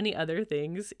so many other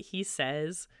things he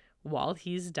says while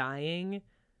he's dying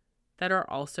that are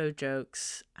also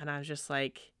jokes. And I was just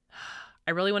like,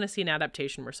 I really want to see an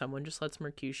adaptation where someone just lets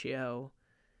Mercutio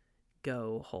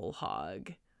go whole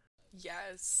hog.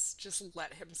 Yes, just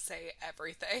let him say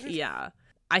everything. Yeah.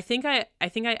 I think I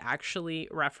actually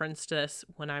referenced this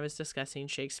when I was discussing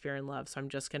Shakespeare in Love, so I'm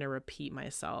just going to repeat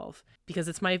myself because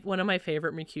it's one of my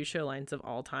favorite Mercutio lines of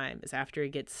all time is after he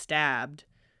gets stabbed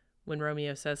when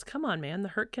Romeo says, "Come on, man, the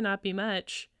hurt cannot be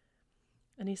much."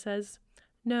 And he says,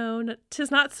 "No,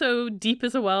 'tis not so deep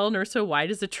as a well, nor so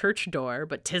wide as a church door,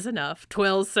 but 'tis enough,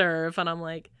 'twill serve." And I'm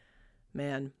like,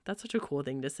 man, that's such a cool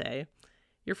thing to say.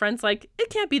 Your friend's like, "It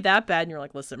can't be that bad." And you're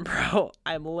like, "Listen, bro,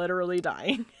 I'm literally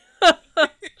dying."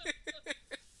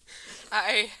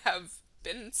 I have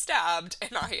been stabbed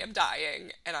and I am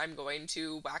dying, and I'm going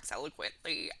to wax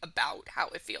eloquently about how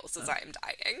it feels as I am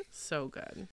dying. So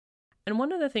good. And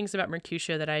one of the things about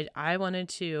Mercutio that I wanted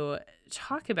to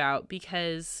talk about,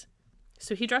 because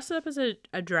so he dresses up as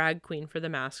a drag queen for the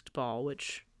masked ball,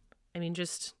 which, I mean,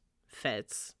 just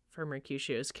fits for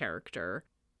Mercutio's character.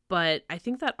 But I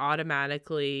think that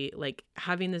automatically, like,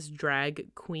 having this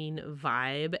drag queen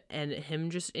vibe and him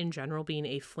just in general being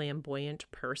a flamboyant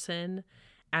person,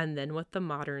 and then with the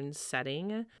modern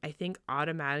setting, I think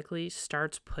automatically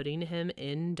starts putting him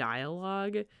in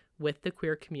dialogue with the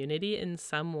queer community in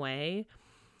some way.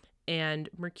 And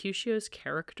Mercutio's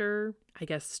character, I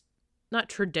guess, not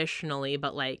traditionally,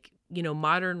 but like, you know,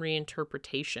 modern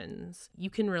reinterpretations, you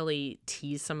can really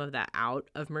tease some of that out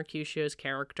of Mercutio's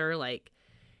character. Like,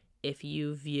 if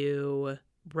you view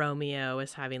Romeo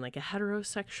as having like a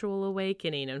heterosexual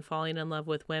awakening and falling in love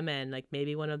with women, like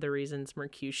maybe one of the reasons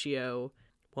Mercutio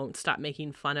won't stop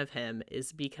making fun of him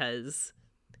is because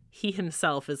he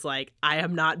himself is like, I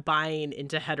am not buying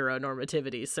into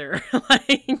heteronormativity, sir.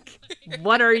 Like,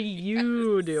 what are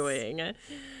you doing?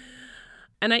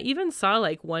 And I even saw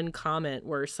like one comment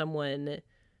where someone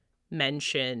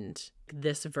mentioned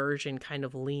this version kind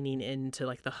of leaning into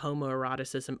like the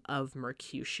homoeroticism of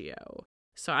Mercutio.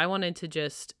 So I wanted to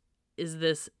just, is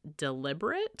this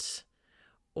deliberate,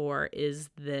 or is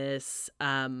this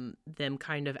them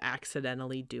kind of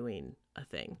accidentally doing a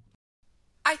thing?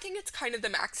 I think it's kind of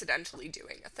them accidentally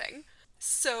doing a thing.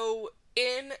 So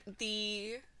in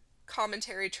the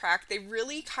commentary track, they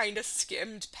really kind of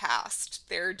skimmed past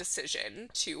their decision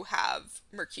to have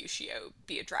Mercutio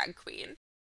be a drag queen.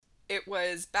 It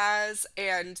was Baz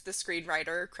and the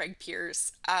screenwriter, Craig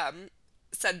Pierce,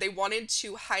 said they wanted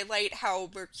to highlight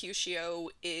how Mercutio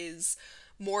is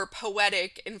more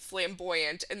poetic and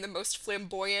flamboyant, and the most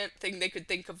flamboyant thing they could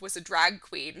think of was a drag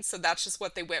queen, so that's just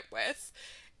what they went with.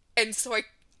 And so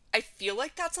I feel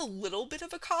like that's a little bit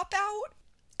of a cop-out.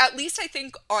 At least I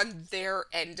think on their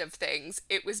end of things,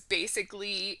 it was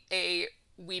basically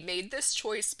we made this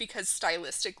choice because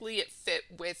stylistically it fit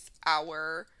with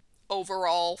our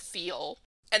overall feel,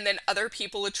 and then other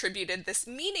people attributed this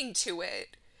meaning to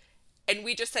it, and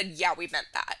we just said, yeah, we meant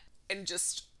that, and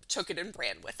just took it and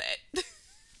ran with it.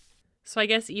 So I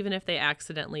guess even if they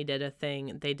accidentally did a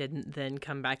thing, they didn't then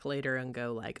come back later and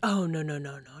go like, oh, no.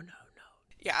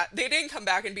 Yeah, they didn't come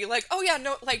back and be like, oh yeah,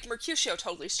 no, like, Mercutio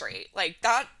totally straight. Like,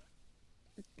 that,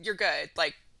 you're good.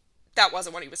 Like, that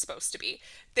wasn't what he was supposed to be.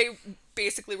 They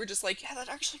basically were just like, yeah, that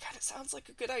actually kind of sounds like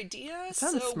a good idea.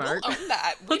 Sounds so smart. We'll own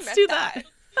that. Let's do that.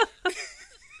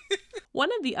 One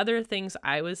of the other things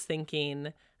I was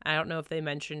thinking, I don't know if they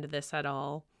mentioned this at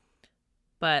all,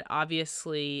 but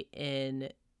obviously in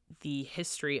the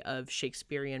history of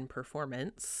Shakespearean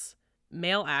performance,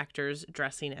 male actors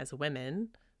dressing as women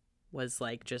was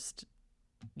like just,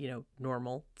 you know,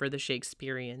 normal for the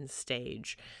Shakespearean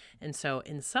stage. And so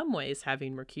in some ways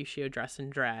having Mercutio dress in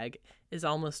drag is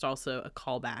almost also a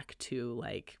callback to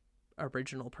like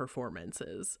original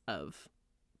performances of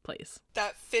plays.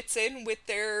 That fits in with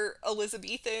their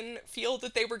Elizabethan feel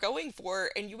that they were going for,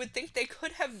 and you would think they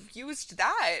could have used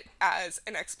that as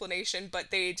an explanation,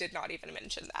 but they did not even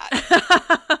mention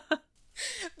that.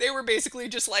 They were basically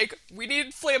just like, we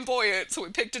needed flamboyant, so we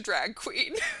picked a drag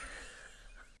queen.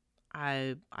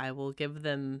 I will give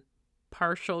them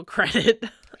partial credit,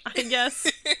 I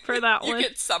guess, for that one. You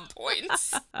get some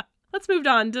points. Let's move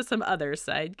on to some other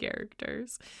side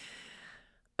characters.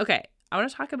 Okay, I want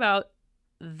to talk about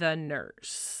the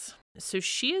nurse. So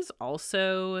she is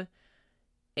also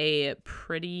a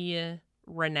pretty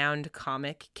renowned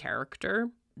comic character.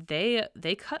 They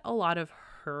cut a lot of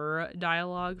her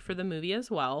dialogue for the movie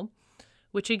as well,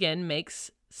 which again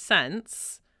makes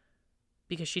sense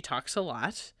because she talks a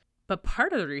lot. But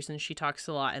part of the reason she talks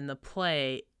a lot in the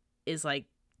play is like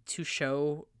to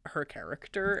show her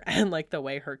character and like the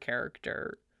way her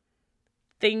character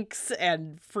thinks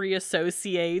and free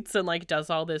associates and like does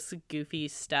all this goofy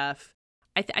stuff.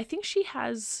 I think she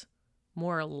has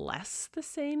more or less the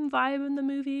same vibe in the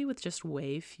movie with just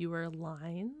way fewer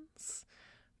lines,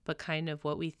 but kind of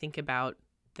what we think about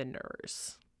the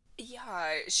nurse.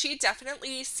 Yeah, she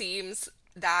definitely seems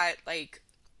that like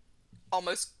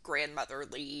almost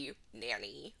grandmotherly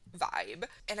nanny vibe.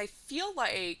 And I feel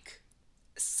like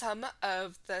some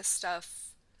of the stuff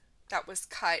that was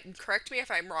cut, and correct me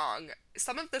if I'm wrong,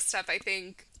 some of the stuff I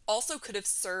think also could have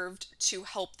served to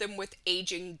help them with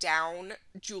aging down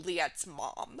Juliet's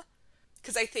mom.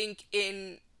 Because I think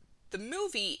in the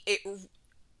movie, it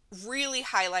really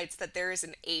highlights that there is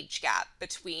an age gap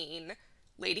between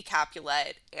Lady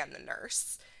Capulet and the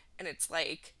nurse. And it's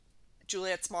like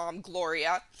Juliet's mom,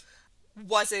 Gloria,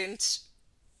 wasn't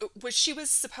she was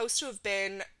supposed to have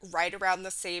been right around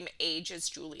the same age as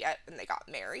Juliet when they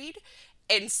got married.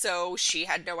 And so she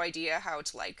had no idea how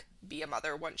to, like, be a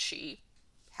mother once she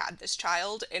had this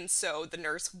child. And so the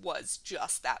nurse was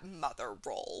just that mother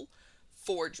role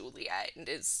for Juliet and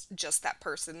is just that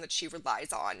person that she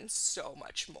relies on so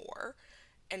much more.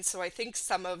 And so I think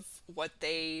some of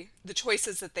the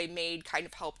choices that they made kind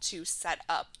of helped to set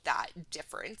up that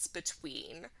difference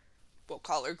between, we'll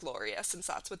call her Gloria since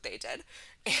that's what they did,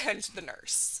 and the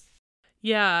nurse.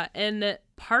 Yeah, and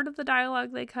part of the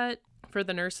dialogue they cut for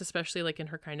the nurse, especially like in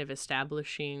her kind of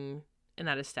establishing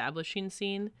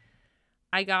scene,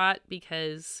 I got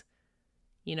because,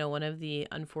 you know, one of the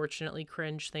unfortunately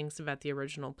cringe things about the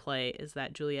original play is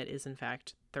that Juliet is in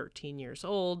fact 13 years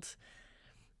old.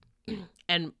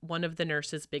 And one of the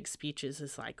nurse's big speeches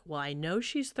is like, well, I know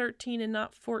she's 13 and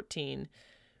not 14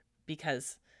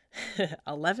 because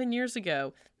 11 years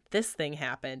ago, this thing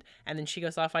happened. And then she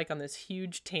goes off like on this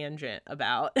huge tangent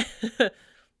about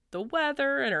the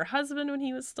weather and her husband when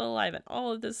he was still alive and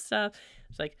all of this stuff.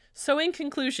 It's like, so in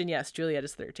conclusion, yes, Juliet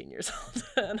is 13 years old.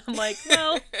 And I'm like,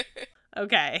 well,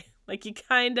 okay. Like, you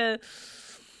kind of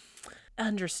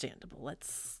understandable.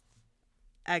 Let's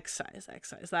excise.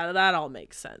 That all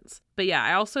makes sense. But yeah,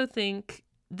 I also think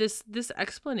this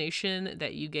explanation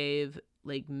that you gave,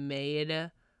 like,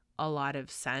 made a lot of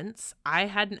sense. I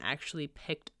hadn't actually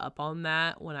picked up on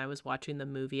that when I was watching the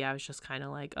movie. I was just kind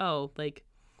of like, oh, like,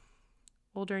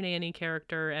 older nanny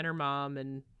character and her mom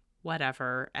and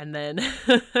whatever. And then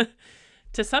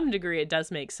to some degree, it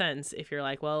does make sense if you're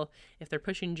like, well, if they're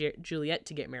pushing Juliet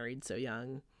to get married so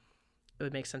young, it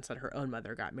would make sense that her own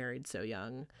mother got married so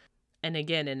young. And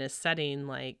again, in a setting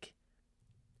like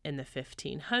in the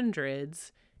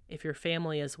 1500s, if your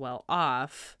family is well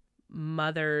off,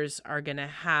 mothers are going to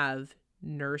have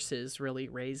nurses really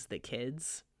raise the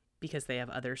kids because they have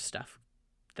other stuff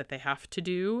that they have to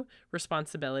do,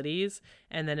 responsibilities.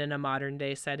 And then in a modern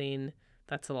day setting,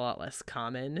 that's a lot less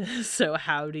common. So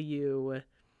how do you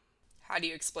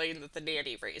explain that the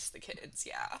nanny raised the kids?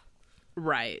 Yeah.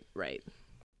 Right.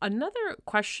 Another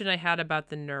question I had about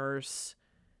the nurse,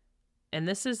 and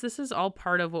this is all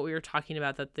part of what we were talking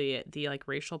about, that the like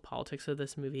racial politics of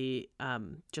this movie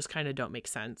just kind of don't make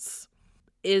sense,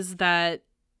 is that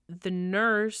the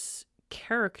nurse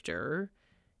character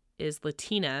is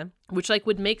Latina, which like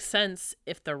would make sense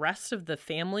if the rest of the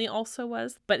family also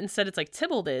was, but instead it's like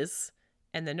Tybalt is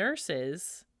and the nurse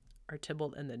is, or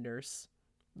Tybalt and the nurse.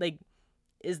 Like,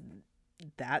 is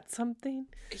that something?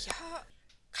 Yeah,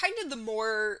 kind of the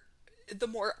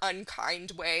more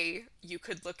unkind way you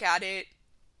could look at it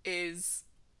is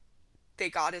they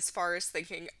got as far as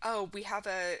thinking, oh, we have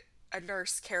a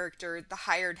nurse character, the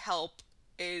hired help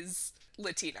is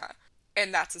Latina.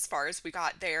 And that's as far as we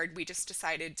got there. We just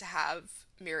decided to have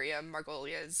Miriam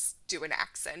Margolies do an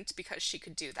accent because she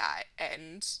could do that.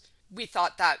 And we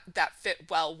thought that fit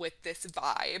well with this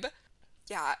vibe.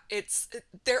 Yeah,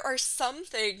 there are some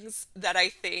things that I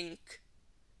think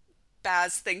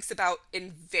Baz thinks about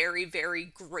in very, very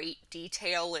great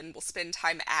detail and will spend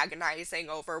time agonizing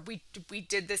over. We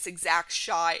did this exact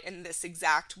shot in this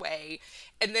exact way.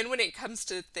 And then when it comes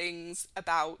to things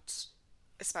about,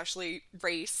 especially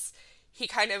race, he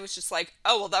kind of was just like,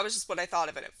 oh, well, that was just what I thought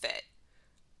of and it fit.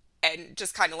 And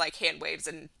just kind of like hand waves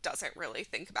and doesn't really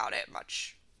think about it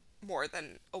much more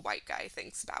than a white guy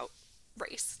thinks about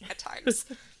race at times.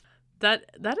 That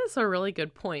is a really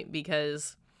good point,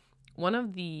 because one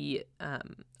of the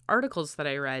articles that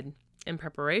I read in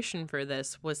preparation for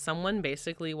this was someone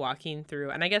basically walking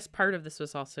through, and I guess part of this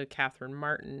was also Catherine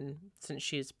Martin, since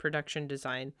she's production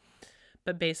design,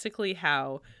 but basically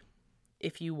how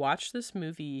if you watch this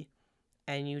movie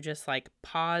and you just like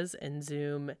pause and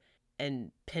zoom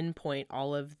and pinpoint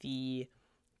all of the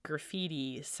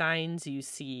graffiti, signs you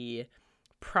see,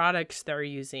 products they're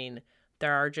using,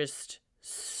 there are just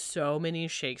so many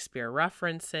Shakespeare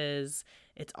references.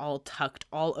 It's all tucked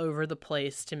all over the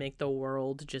place to make the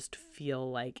world just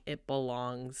feel like it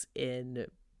belongs in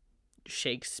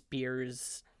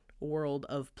Shakespeare's world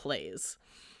of plays,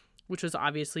 which was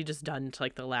obviously just done to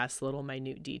like the last little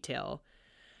minute detail.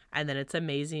 And then it's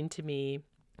amazing to me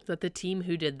that the team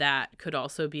who did that could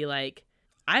also be like,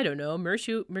 I don't know,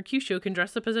 Mercutio can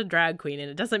dress up as a drag queen and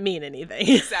it doesn't mean anything.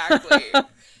 Exactly.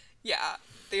 Yeah.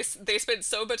 They spent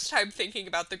so much time thinking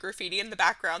about the graffiti in the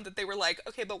background that they were like,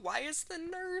 okay, but why is the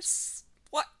nurse...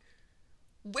 What?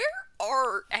 Where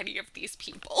are any of these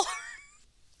people?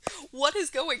 What is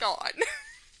going on?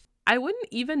 I wouldn't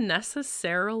even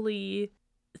necessarily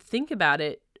think about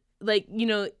it. Like, you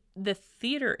know, the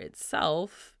theater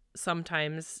itself,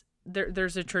 sometimes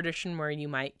there's a tradition where you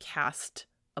might cast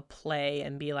a play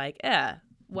and be like,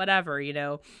 whatever,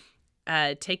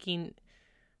 taking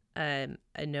a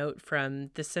note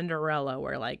from the Cinderella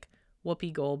where like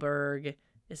Whoopi Goldberg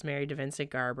is married to Vincent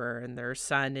Garber and their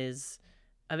son is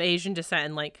of Asian descent,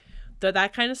 and like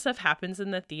that kind of stuff happens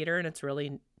in the theater and it's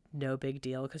really no big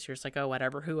deal because you're just like, oh,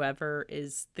 whatever, whoever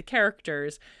is the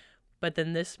characters. But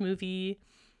then this movie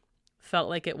felt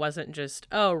like it wasn't just,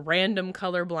 oh, random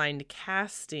colorblind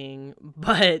casting,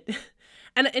 but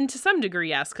and to some degree,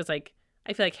 yes, because like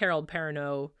I feel like Harold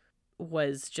Perrineau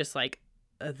was just like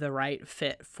the right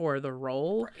fit for the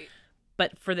role. Right.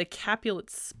 But for the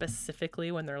Capulets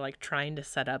specifically, when they're like trying to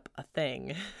set up a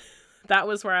thing, that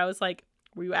was where I was like,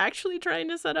 were you actually trying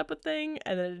to set up a thing?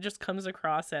 And then it just comes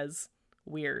across as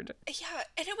weird. Yeah,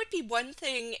 and it would be one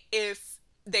thing if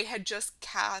they had just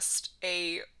cast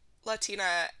a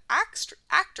Latina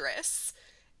actress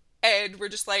and we're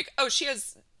just like, oh, she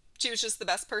was just the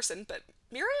best person, but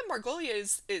Miriam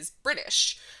Margolyes is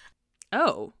British.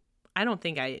 Oh, I don't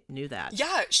think I knew that.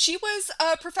 Yeah, she was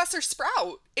Professor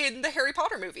Sprout in the Harry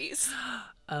Potter movies.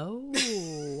 Oh,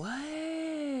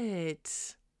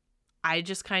 what? I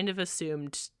just kind of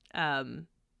assumed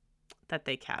that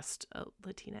they cast a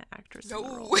Latina actress in the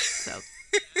role. So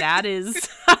that is...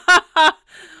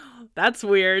 that's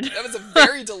weird. That was a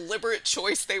very deliberate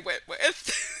choice they went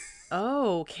with.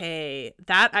 Okay.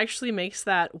 That actually makes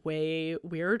that way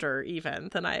weirder even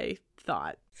than I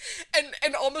thought.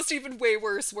 And almost even way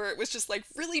worse, where it was just like,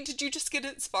 really, did you just get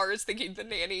as far as thinking the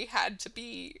nanny had to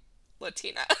be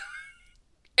Latina?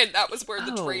 And that was where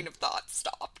the train of thought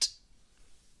stopped.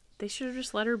 They should have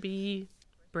just let her be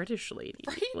British lady.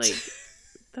 Right? Like,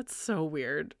 that's so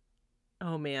weird.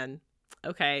 Oh, man.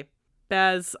 Okay.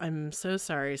 Baz, I'm so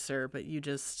sorry, sir, but you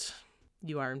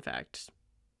are, in fact,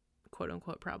 quote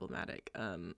unquote problematic.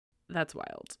 That's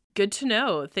wild. Good to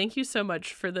know. Thank you so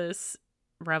much for this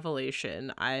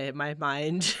revelation. My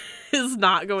mind is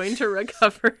not going to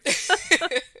recover.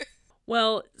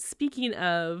 Well, speaking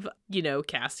of,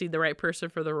 casting the right person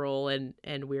for the role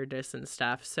and weirdness and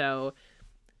stuff. So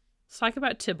let's talk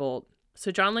about Tybalt. So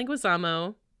John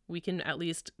Leguizamo, we can at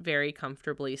least very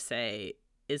comfortably say,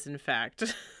 is in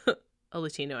fact a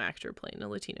Latino actor playing a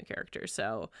Latino character.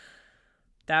 So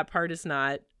that part is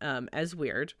not as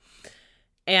weird.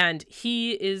 And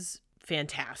he is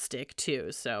fantastic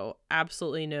too. So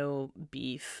absolutely no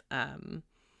beef.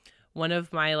 One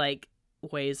of my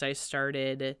ways I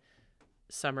started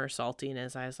somersaulting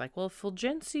is I was like, well,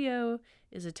 Fulgencio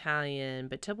is Italian,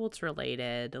 but Tybalt's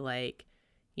related.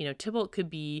 Tybalt could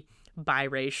be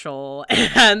biracial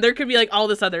and there could be all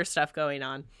this other stuff going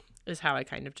on, is how I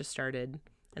kind of just started.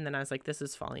 And then I was like, this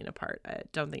is falling apart. I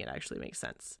don't think it actually makes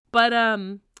sense. But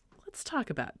let's talk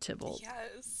about Tybalt.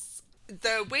 Yes.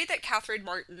 The way that Catherine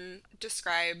Martin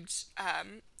described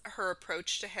her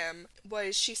approach to him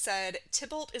was, she said,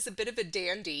 Tybalt is a bit of a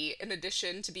dandy in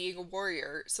addition to being a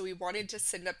warrior, so we wanted to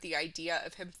send up the idea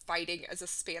of him fighting as a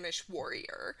Spanish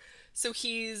warrior. So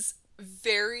he's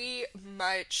very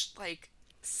much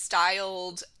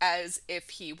styled as if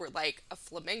he were a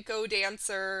flamenco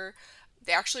dancer.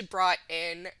 They actually brought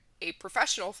in a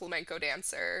professional flamenco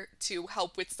dancer to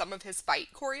help with some of his fight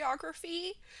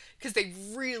choreography because they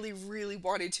really, really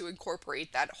wanted to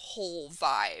incorporate that whole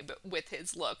vibe with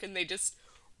his look, and they just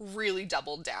really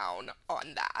doubled down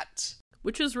on that.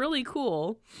 Which is really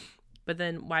cool, but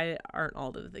then why aren't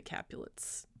all of the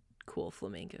Capulets cool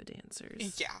flamenco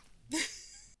dancers? Yeah.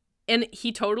 And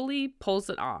he totally pulls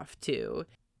it off, too.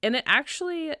 And it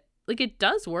actually, it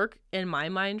does work in my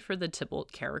mind for the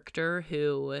Tybalt character,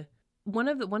 who... One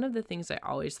of the things I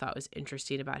always thought was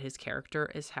interesting about his character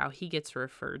is how he gets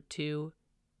referred to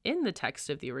in the text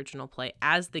of the original play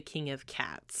as the King of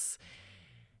Cats.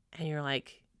 And you're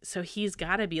like, so he's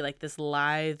got to be this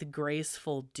lithe,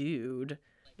 graceful dude,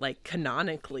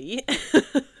 canonically.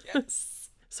 Yes.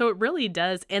 So it really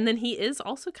does. And then he is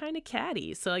also kind of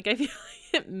catty. So I feel like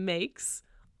it makes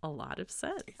a lot of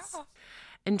sense. Yeah.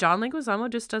 And John Leguizamo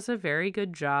just does a very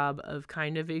good job of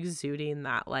kind of exuding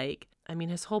that,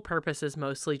 his whole purpose is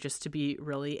mostly just to be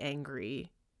really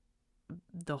angry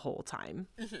the whole time.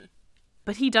 Mm-hmm.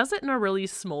 But he does it in a really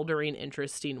smoldering,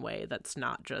 interesting way that's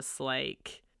not just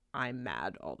I'm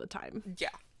mad all the time. Yeah,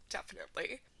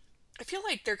 definitely. I feel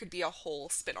like there could be a whole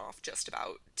spin-off just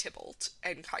about Tybalt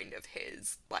and kind of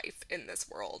his life in this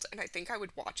world, and I think I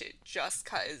would watch it just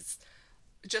because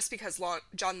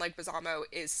John Leguizamo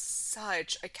is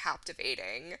such a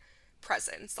captivating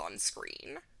presence on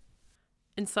screen.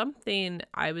 And something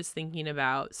I was thinking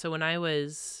about, so when I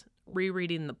was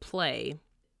rereading the play,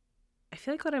 I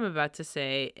feel like what I'm about to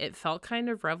say, it felt kind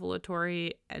of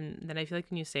revelatory, and then I feel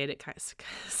like when you say it, it kind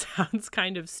of sounds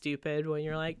kind of stupid when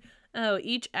you're like, oh,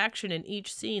 each action in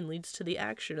each scene leads to the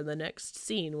action in the next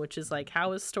scene, which is like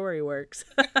how a story works.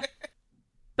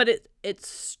 But it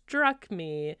struck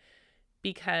me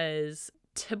because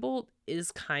Tybalt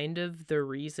is kind of the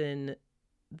reason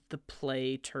the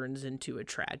play turns into a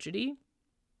tragedy,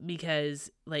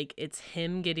 because like it's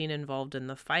him getting involved in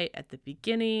the fight at the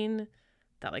beginning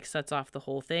that like sets off the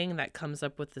whole thing, that comes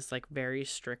up with this like very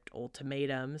strict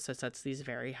ultimatum, so sets these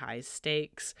very high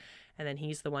stakes. And then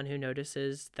he's the one who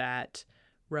notices that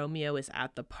Romeo is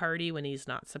at the party when he's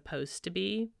not supposed to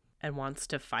be and wants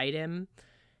to fight him.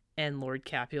 And Lord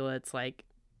Capulet's like,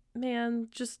 man,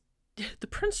 just the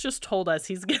prince just told us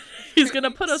he's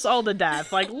gonna put us all to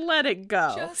death. Like, let it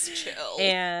go. Just chill.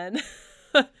 And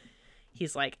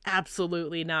he's like,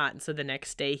 absolutely not. And so the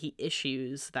next day he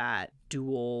issues that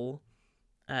duel,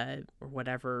 or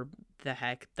whatever the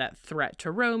heck, that threat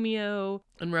to Romeo.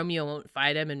 And Romeo won't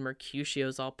fight him, and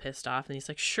Mercutio's all pissed off. And he's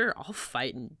like, sure, I'll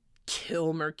fight and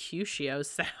kill Mercutio.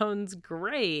 Sounds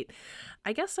great.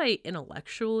 I guess I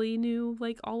intellectually knew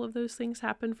like all of those things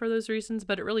happened for those reasons,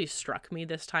 but it really struck me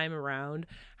this time around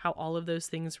how all of those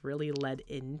things really led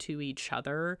into each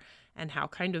other, and how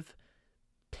kind of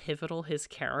pivotal his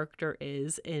character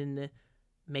is in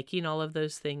making all of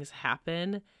those things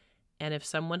happen. And if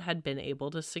someone had been able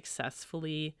to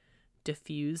successfully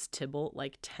diffuse Tybalt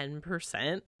like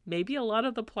 10%, maybe a lot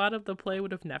of the plot of the play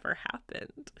would have never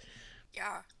happened.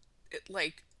 Yeah.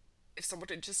 Like, if someone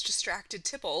had just distracted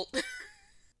Tybalt.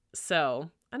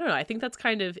 So, I don't know. I think that's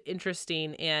kind of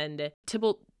interesting. And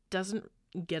Tybalt doesn't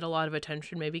get a lot of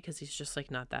attention, maybe because he's just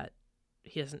like not that,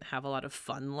 he doesn't have a lot of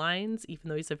fun lines, even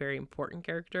though he's a very important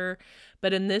character.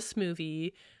 But in this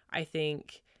movie, I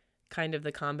think kind of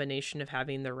the combination of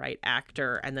having the right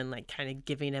actor and then like kind of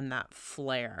giving him that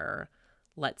flair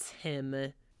lets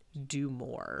him do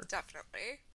more.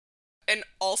 Definitely. And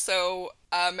also,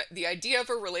 the idea of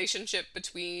a relationship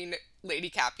between Lady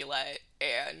Capulet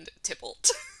and Tybalt.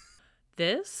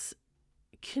 This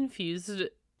confused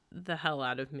the hell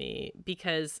out of me,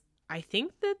 because I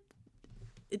think that,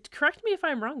 correct me if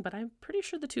I'm wrong, but I'm pretty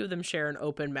sure the two of them share an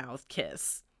open mouth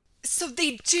kiss. So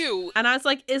they do. And I was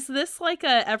like, is this like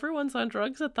a everyone's on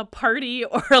drugs at the party,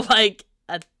 or like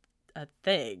a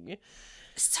thing?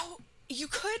 So you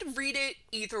could read it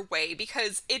either way,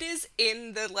 because it is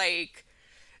in the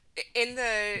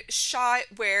shot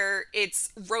where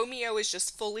it's Romeo is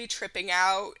just fully tripping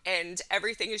out and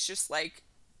everything is just like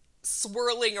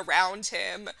swirling around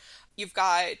him. You've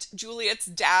got Juliet's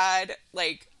dad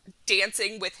like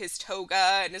dancing with his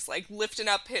toga and is like lifting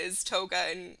up his toga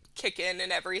and kicking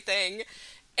and everything.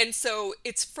 And so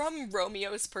it's from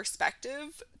Romeo's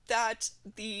perspective that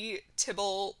the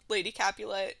Tybalt Lady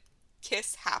Capulet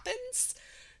kiss happens.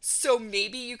 So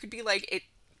maybe you could be like, it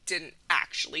didn't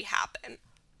actually happen.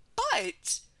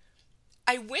 But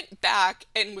I went back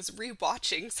and was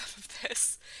rewatching some of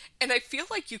this, and I feel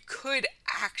like you could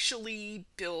actually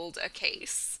build a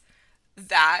case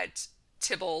that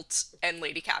Tybalt and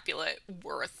Lady Capulet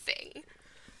were a thing.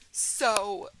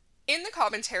 So, in the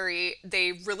commentary,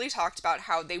 they really talked about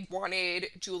how they wanted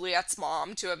Juliet's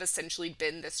mom to have essentially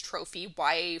been this trophy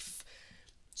wife.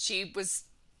 She was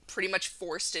pretty much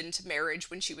forced into marriage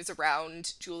when she was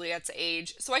around Juliet's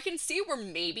age. So I can see where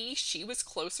maybe she was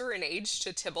closer in age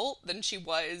to Tybalt than she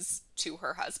was to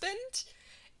her husband.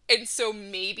 And so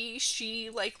maybe she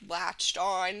like latched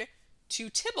on to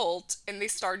Tybalt and they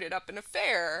started up an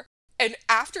affair. And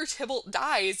after Tybalt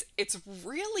dies, it's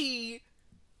really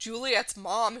Juliet's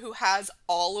mom who has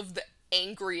all of the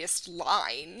angriest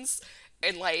lines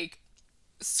and like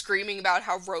screaming about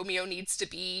how Romeo needs to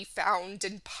be found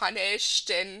and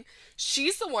punished, and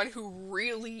she's the one who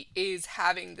really is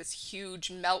having this huge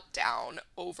meltdown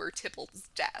over Tybalt's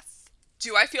death.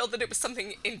 Do I feel that it was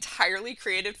something entirely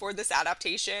created for this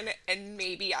adaptation, and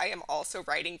maybe I am also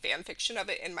writing fan fiction of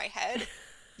it in my head?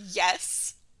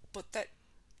 Yes, but that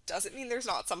doesn't mean there's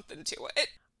not something to it.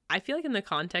 I feel like in the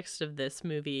context of this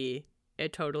movie,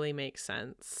 it totally makes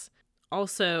sense.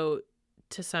 Also,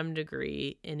 to some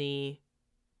degree,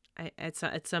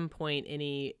 at some point,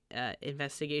 any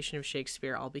investigation of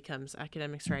Shakespeare all becomes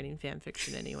academics writing fan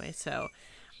fiction anyway. So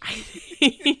I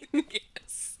think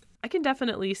Yes. I can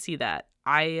definitely see that.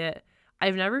 I've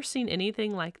never seen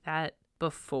anything like that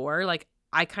before. Like,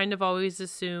 I kind of always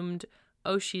assumed,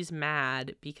 oh, she's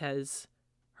mad because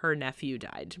her nephew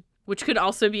died, which could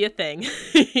also be a thing.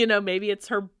 You know, maybe it's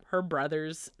her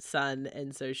brother's son,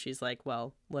 and so she's like,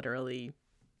 well, literally,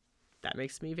 that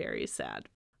makes me very sad.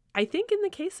 I think in the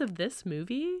case of this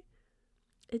movie,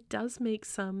 it does make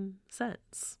some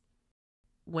sense.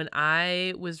 When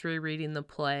I was rereading the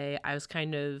play, I was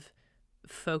kind of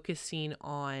focusing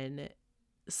on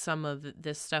some of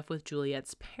this stuff with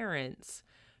Juliet's parents,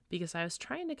 because I was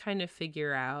trying to kind of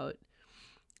figure out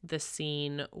the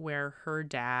scene where her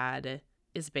dad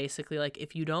is basically like,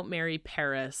 if you don't marry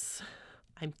Paris,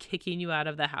 I'm kicking you out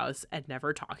of the house and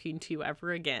never talking to you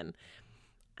ever again.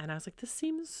 And I was like, this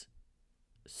seems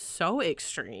so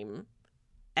extreme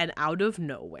and out of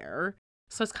nowhere.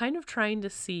 So I was kind of trying to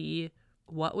see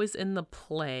what was in the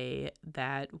play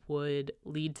that would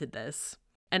lead to this.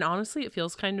 And honestly, it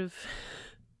feels kind of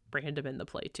random in the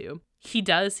play too. He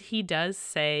does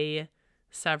say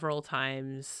several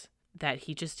times that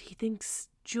he thinks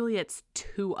Juliet's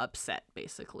too upset,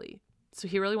 basically. So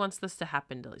he really wants this to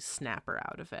happen to like snap her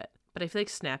out of it. But I feel like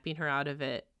snapping her out of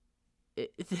it,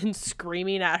 then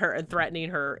screaming at her and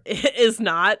threatening her is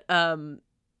not a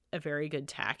very good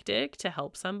tactic to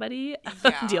help somebody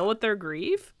deal with their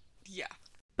grief. Yeah.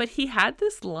 But he had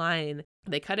this line,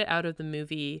 they cut it out of the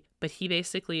movie, but he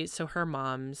basically, so her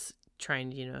mom's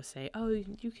trying to, say, oh,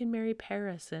 you can marry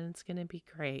Paris and it's going to be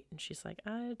great. And she's like,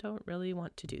 I don't really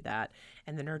want to do that.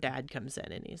 And then her dad comes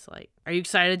in and he's like, are you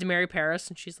excited to marry Paris?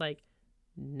 And she's like,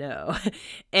 no.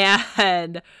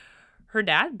 And her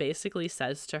dad basically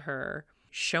says to her,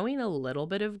 showing a little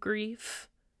bit of grief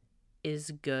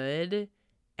is good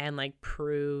and like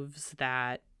proves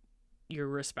that you're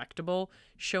respectable.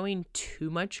 Showing too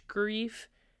much grief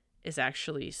is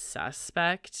actually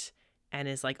suspect and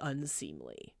is like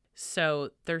unseemly.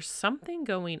 So there's something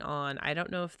going on. I don't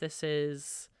know if this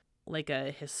is like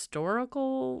a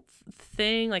historical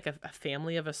thing, like a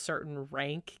family of a certain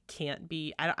rank can't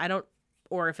be, I don't,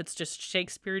 or if it's just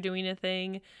Shakespeare doing a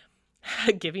thing,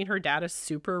 giving her dad a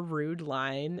super rude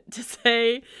line to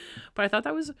say. But I thought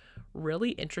that was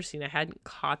really interesting. I hadn't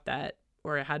caught that,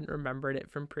 or I hadn't remembered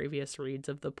it from previous reads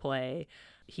of the play.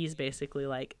 He's basically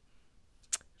like,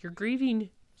 you're grieving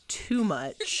too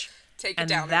much. Take it and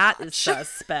down that a notch. Is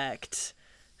suspect.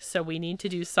 So we need to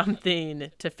do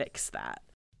something to fix that.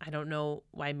 I don't know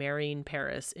why marrying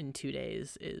Paris in 2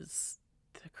 days is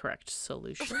the correct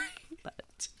solution. Right.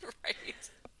 But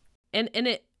right.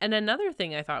 And another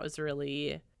thing I thought was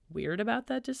really weird about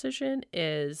that decision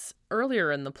is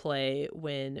earlier in the play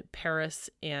when Paris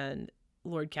and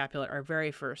Lord Capulet are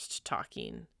very first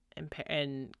talking,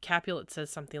 and Capulet says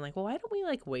something like, well, why don't we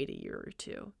like wait a year or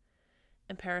two?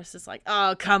 And Paris is like,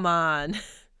 oh, come on.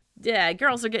 Yeah,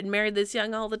 girls are getting married this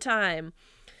young all the time.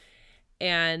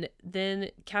 And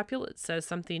then Capulet says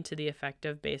something to the effect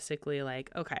of basically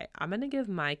like, okay, I'm going to give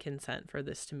my consent for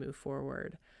this to move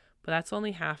forward, but that's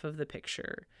only half of the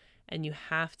picture. And you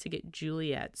have to get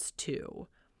Juliet's too,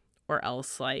 or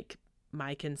else like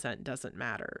my consent doesn't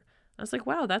matter. I was like,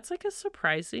 wow, that's like a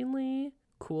surprisingly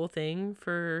cool thing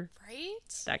for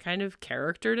that kind of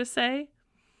character to say.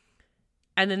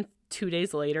 And then 2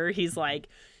 days later, he's like,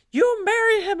 you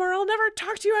marry him or I'll never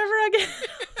talk to you ever again.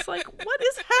 It's like, what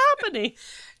is happening?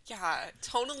 Yeah,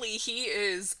 tonally, he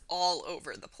is all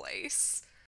over the place.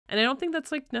 And I don't think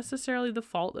that's like necessarily the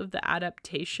fault of the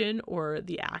adaptation or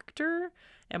the actor.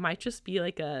 It might just be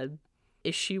like a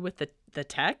issue with the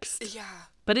text. Yeah.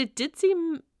 But it did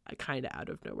seem kind of out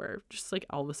of nowhere. Just like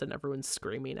all of a sudden everyone's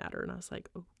screaming at her. And I was like,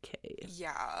 okay.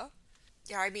 Yeah.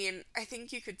 Yeah, I mean, I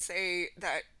think you could say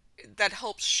that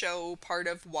helps show part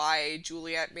of why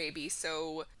Juliet may be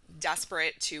so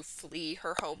desperate to flee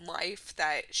her home life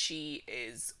that she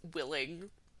is willing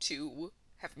to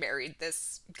have married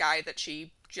this guy that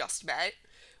she just met,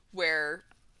 where,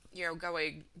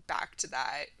 going back to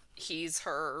that, he's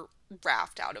her life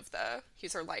raft out of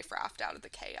the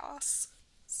chaos.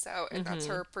 So, and that's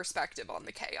her perspective on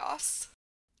the chaos.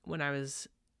 When I was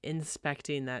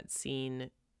inspecting that scene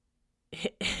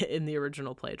in the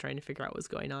original play, trying to figure out what was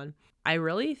going on, I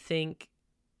really think,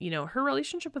 her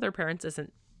relationship with her parents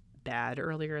isn't bad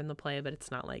earlier in the play, but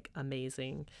it's not like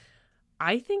amazing.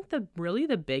 I think the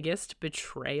biggest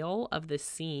betrayal of the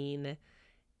scene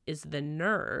is the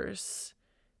nurse,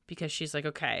 because she's like,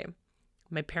 okay,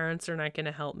 my parents are not going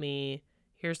to help me.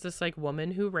 Here's this like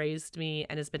woman who raised me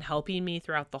and has been helping me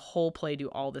throughout the whole play do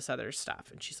all this other stuff.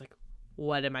 And she's like,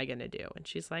 what am I going to do? And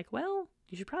she's like, well,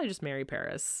 you should probably just marry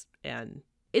Paris. And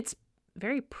it's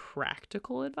very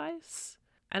practical advice.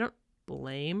 I don't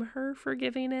blame her for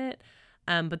giving it.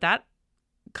 But that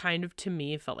kind of, to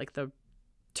me, felt like the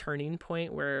turning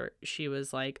point where she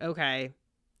was like, okay,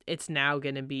 it's now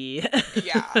going to be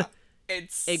yeah,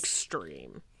 it's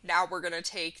extreme. Now we're going to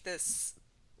take this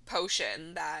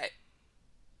potion that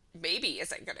maybe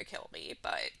isn't going to kill me,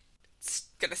 but it's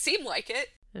going to seem like it.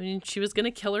 I mean, she was going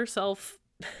to kill herself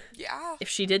if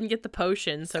she didn't get the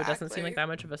potion, so It doesn't seem like that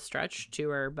much of a stretch to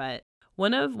her. But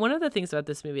one of the things about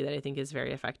this movie that I think is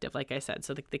very effective, like I said,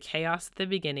 so the chaos at the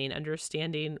beginning,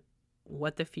 understanding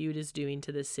what the feud is doing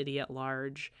to the city at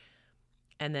large.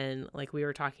 And then, like, we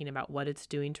were talking about what it's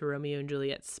doing to Romeo and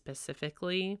Juliet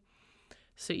specifically.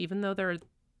 So even though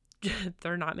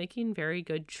they're not making very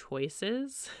good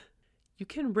choices, you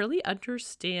can really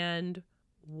understand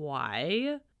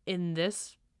why. In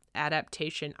this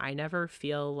adaptation, I never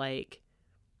feel like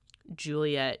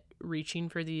Juliet reaching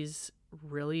for these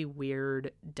really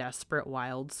weird, desperate,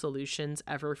 wild solutions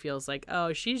ever feels like,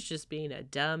 oh, she's just being a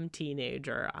dumb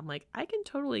teenager. I'm like, I can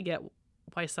totally get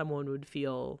why someone would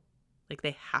feel like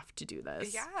they have to do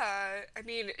this. Yeah, I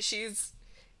mean,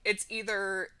 it's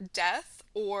either death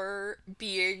or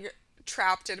being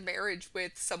trapped in a marriage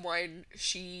with someone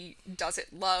she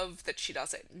doesn't love, that she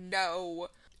doesn't know,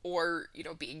 or, you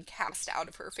know, being cast out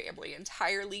of her family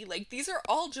entirely. Like, these are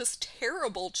all just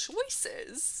terrible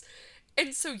choices.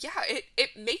 And so, yeah,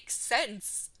 it makes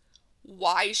sense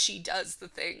why she does the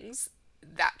things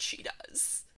that she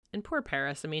does. And poor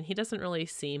Paris, I mean, he doesn't really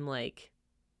seem like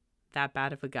that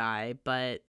bad of a guy,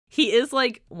 but he is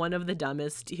like one of the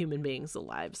dumbest human beings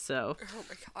alive, so. Oh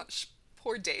my gosh,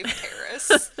 poor Dave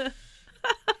Paris.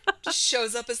 Just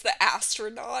shows up as the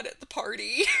astronaut at the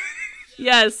party.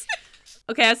 Yes.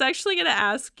 Okay, I was actually going to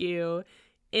ask you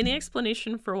any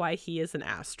explanation for why he is an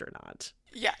astronaut.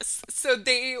 Yes. So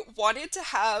they wanted to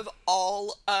have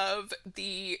all of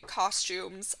the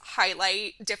costumes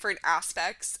highlight different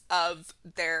aspects of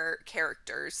their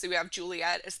characters. So we have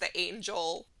Juliet as the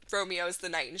angel, Romeo as the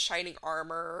knight in shining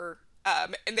armor.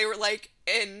 And they were like,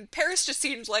 and Paris just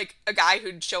seemed like a guy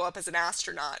who'd show up as an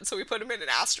astronaut, so we put him in an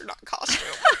astronaut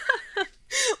costume.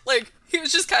 Like, he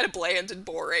was just kind of bland and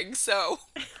boring, so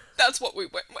that's what we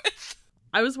went with.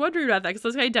 I was wondering about that,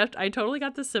 because I totally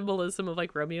got the symbolism of,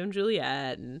 like, Romeo and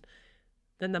Juliet, and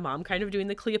then the mom kind of doing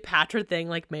the Cleopatra thing,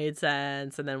 like, made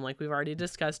sense, and then, like, we've already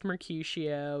discussed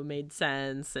Mercutio, made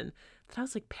sense, and then I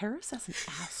was like, Paris as an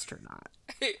astronaut?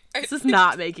 This is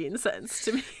not making sense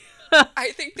to me.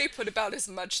 I think they put about as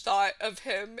much thought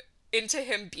into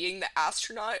him being the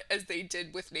astronaut as they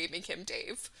did with naming him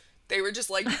Dave. They were just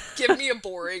like, give me a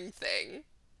boring thing.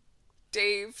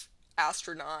 Dave,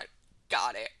 astronaut,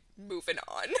 got it. Moving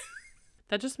on.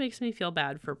 That just makes me feel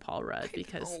bad for Paul Rudd,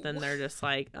 because then they're just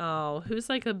like, oh, who's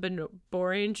like a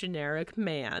boring generic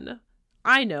man?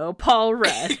 I know, Paul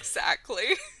Rudd.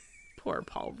 Exactly. Poor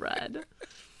Paul Rudd.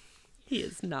 He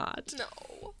is not.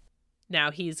 No.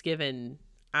 Now he's given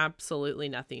absolutely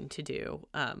nothing to do.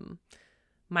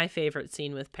 My favorite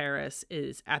scene with Paris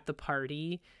is at the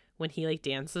party when he like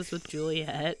dances with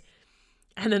Juliet,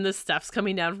 and then the stuff's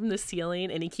coming down from the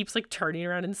ceiling, and he keeps like turning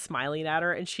around and smiling at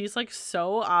her, and she's like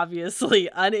so obviously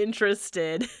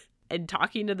uninterested and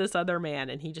talking to this other man,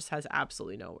 and he just has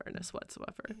absolutely no awareness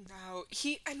whatsoever. No,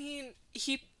 he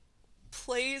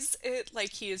plays it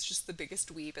like he is just the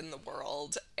biggest dweeb in the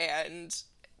world, and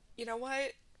you know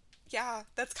what? Yeah,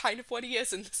 that's kind of what he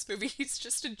is in this movie. He's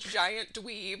just a giant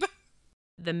dweeb.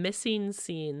 The missing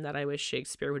scene that I wish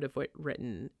Shakespeare would have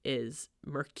written is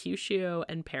Mercutio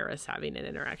and Paris having an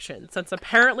interaction, since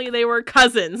apparently they were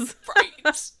cousins.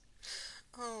 Right.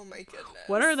 Oh my goodness.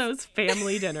 What are those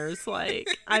family dinners like?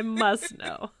 I must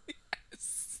know.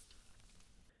 Yes.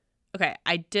 Okay,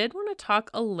 I did want to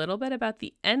talk a little bit about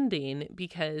the ending,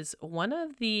 because one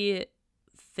of the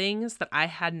things that I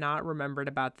had not remembered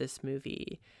about this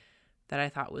movie that I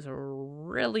thought was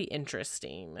really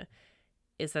interesting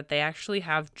is that they actually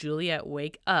have Juliet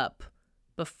wake up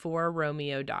before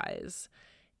Romeo dies.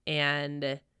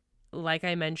 And like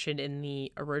I mentioned in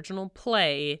the original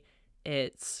play,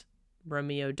 it's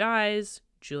Romeo dies,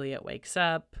 Juliet wakes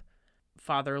up,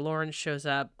 Father Lawrence shows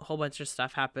up, a whole bunch of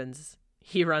stuff happens,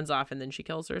 he runs off, and then she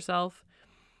kills herself.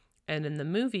 And in the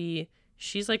movie,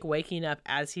 she's like waking up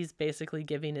as he's basically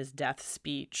giving his death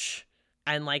speech,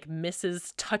 and like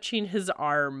misses touching his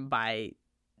arm by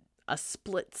a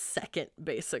split second,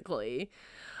 basically.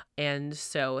 And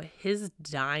so his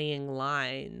dying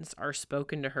lines are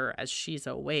spoken to her as she's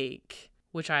awake,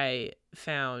 which I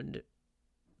found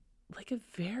like a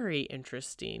very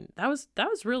interesting. That was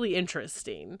really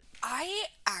interesting. I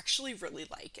actually really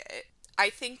like it.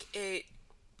 I think it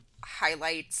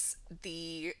highlights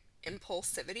the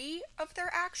impulsivity of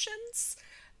their actions,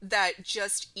 that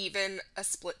just even a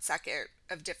split second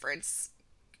of difference,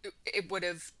 it would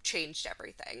have changed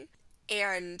everything.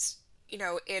 And, you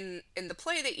know, in the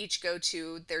play, they each go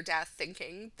to their death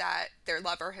thinking that their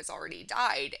lover has already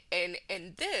died. And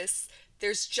in this,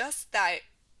 there's just that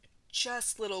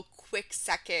little quick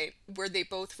second where they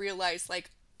both realize, like,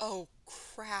 oh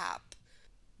crap,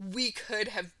 we could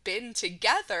have been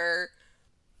together,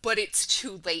 but it's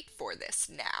too late for this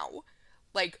now.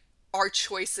 Like, our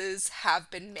choices have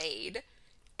been made,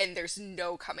 and there's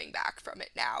no coming back from it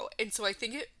now. And so I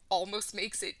think it almost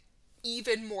makes it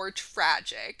even more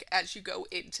tragic as you go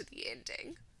into the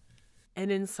ending.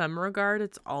 And in some regard,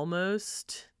 it's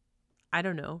almost, I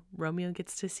don't know, Romeo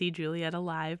gets to see Juliet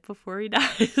alive before he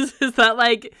dies. Is that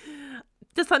like,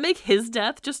 does that make his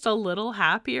death just a little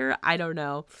happier? I don't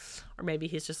know. Or maybe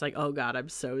he's just like, oh God, I'm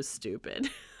so stupid.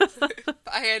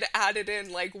 I had added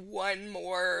in like one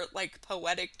more like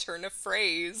poetic turn of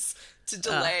phrase to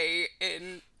delay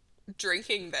in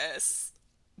drinking this,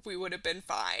 we would have been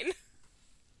fine.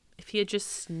 If he had just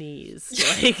sneezed,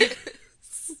 like,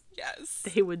 Yes.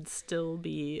 they would still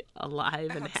be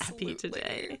alive and Absolutely. happy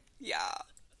today. Yeah.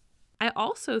 I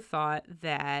also thought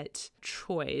that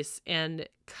choice and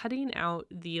cutting out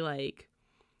the like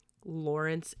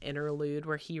Lawrence interlude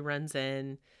where he runs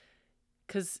in,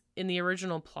 because in the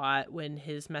original plot, when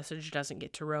his message doesn't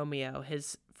get to Romeo,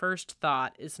 his first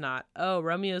thought is not, oh,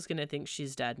 Romeo's going to think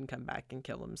she's dead and come back and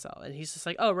kill himself. And he's just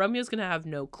like, oh, Romeo's going to have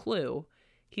no clue.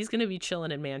 He's going to be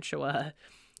chilling in Mantua.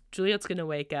 Juliet's going to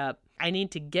wake up. I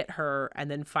need to get her and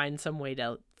then find some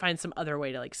other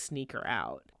way to like sneak her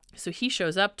out. So he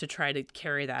shows up to try to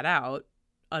carry that out,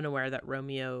 unaware that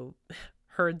Romeo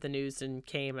heard the news and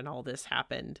came and all this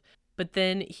happened. But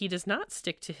then he does not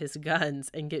stick to his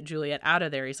guns and get Juliet out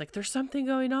of there. He's like, there's something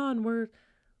going on. We're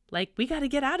like, we got to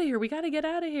get out of here. We got to get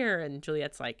out of here. And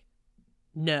Juliet's like,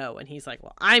 no. And he's like,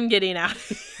 well, I'm getting out of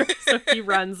here. So he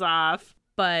runs off.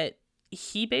 But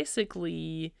he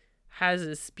basically has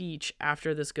a speech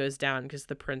after this goes down because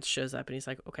the prince shows up and he's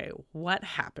like, okay, what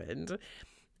happened?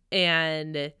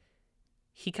 And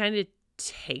he kind of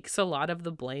takes a lot of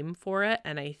the blame for it.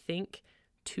 And I think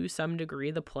to some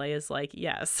degree, the play is like,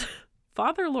 yes,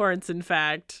 Father Lawrence, in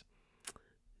fact,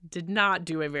 did not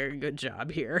do a very good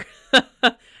job here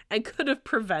and could have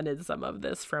prevented some of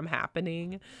this from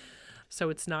happening. So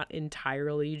it's not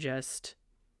entirely just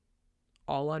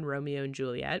all on Romeo and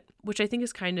Juliet, which I think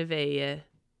is kind of a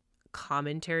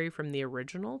commentary from the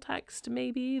original text,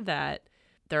 maybe, that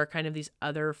there are kind of these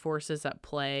other forces at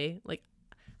play. Like,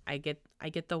 I get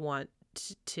the want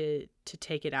to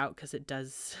take it out because it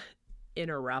does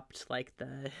interrupt like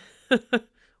the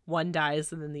one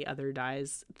dies and then the other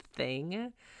dies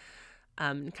thing.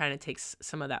 Kind of takes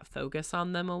some of that focus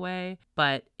on them away,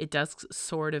 but it does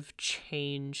sort of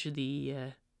change the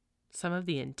some of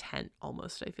the intent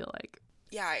almost, I feel like.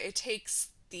 Yeah, it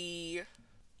takes the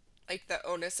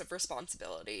onus of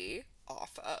responsibility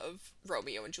off of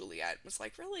Romeo and Juliet. It was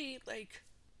like, really, like,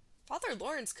 Father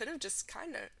Lawrence could have just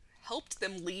kind of helped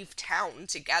them leave town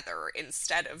together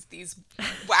instead of these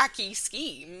wacky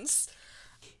schemes.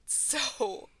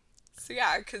 So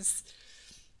yeah, because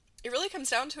it really comes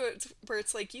down to it where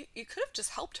it's like, you could have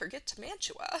just helped her get to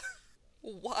Mantua.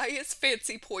 Why is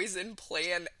fancy poison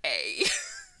plan A?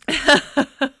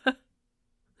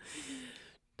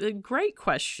 A great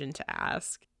question to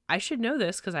ask. I should know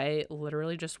this because I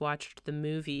literally just watched the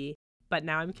movie, but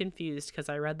now I'm confused because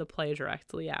I read the play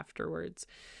directly afterwards.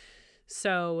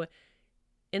 So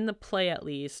in the play, at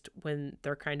least, when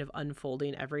they're kind of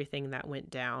unfolding everything that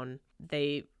went down,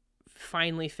 they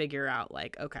finally figure out,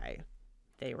 like, okay,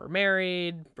 they were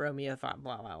married. Romeo thought,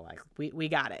 blah, blah, like, we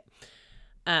got it.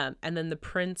 And then the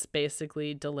prince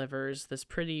basically delivers this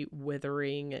pretty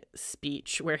withering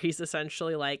speech where he's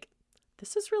essentially like,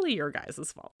 this is really your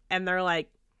guys' fault. And they're like,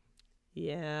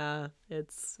 that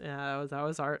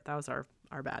was our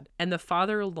bad. And the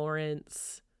Father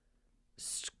Lawrence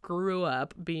screw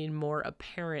up being more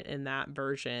apparent in that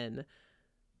version,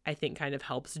 I think kind of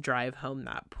helps drive home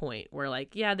that point where,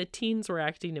 like, yeah, the teens were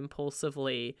acting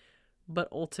impulsively, but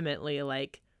ultimately,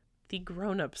 like, the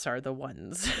grown-ups are the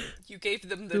ones you gave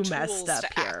them the who tools messed up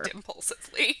to here. act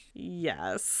impulsively.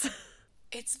 Yes.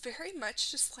 It's very much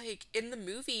just like in the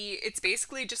movie, it's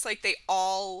basically just like they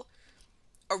all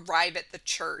arrive at the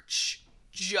church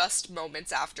just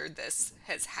moments after this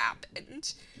has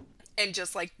happened and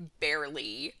just like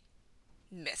barely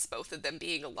miss both of them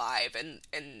being alive,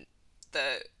 and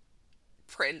the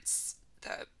prince,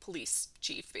 the police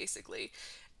chief basically,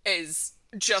 is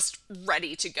just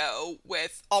ready to go,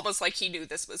 with almost like he knew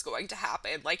this was going to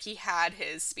happen. Like, he had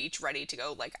his speech ready to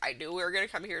go, like, I knew we were going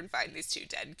to come here and find these two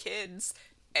dead kids,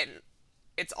 and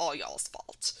it's all y'all's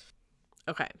fault.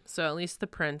 Okay, so at least the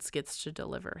prince gets to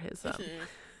deliver his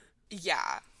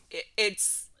Yeah,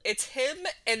 it's him,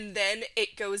 and then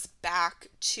it goes back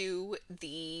to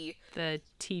the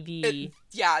TV.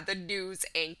 The news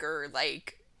anchor,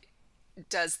 like,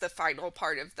 does the final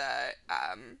part of the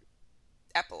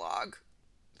epilogue.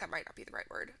 That might not be the right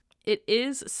word. It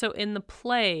is. So in the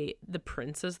play, the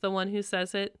prince is the one who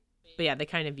says it. But yeah, they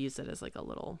kind of use it as like a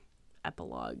little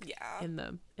epilogue in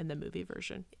the movie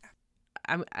version. Yeah.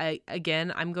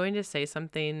 I'm going to say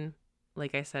something,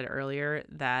 like I said earlier,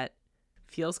 that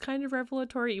feels kind of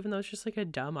revelatory, even though it's just like a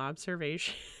dumb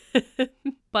observation.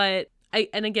 But I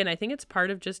think it's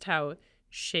part of just how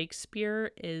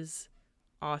Shakespeare is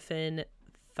often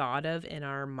thought of in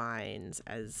our minds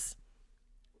as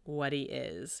what he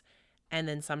is. And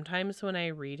then sometimes when I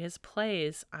read his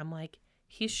plays, I'm like,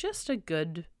 he's just a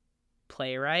good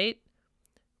playwright,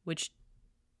 which,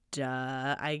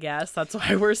 duh, I guess that's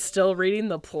why we're still reading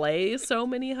the play so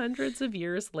many hundreds of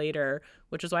years later,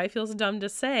 which is why it feels dumb to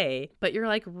say. But you're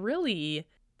like, really,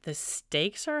 the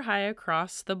stakes are high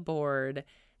across the board,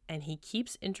 and he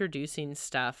keeps introducing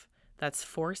stuff that's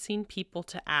forcing people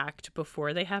to act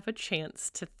before they have a chance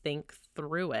to think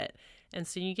through it. And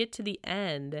so you get to the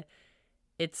end,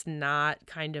 it's not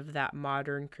kind of that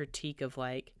modern critique of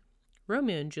like,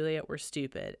 Romeo and Juliet were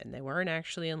stupid and they weren't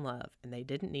actually in love and they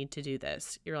didn't need to do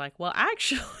this. You're like, well,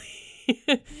 actually,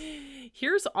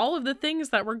 here's all of the things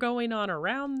that were going on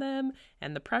around them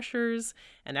and the pressures,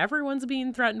 and everyone's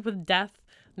being threatened with death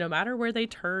no matter where they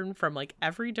turn from like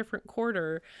every different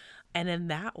quarter. And in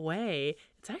that way,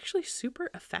 it's actually super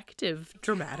effective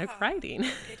dramatic writing.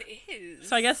 It is.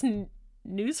 So I guess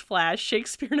newsflash,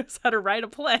 Shakespeare knows how to write a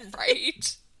play.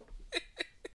 Right.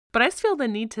 But I just feel the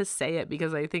need to say it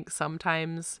because I think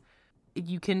sometimes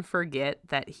you can forget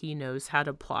that he knows how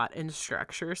to plot and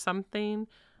structure something.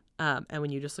 And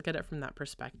when you just look at it from that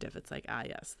perspective, it's like,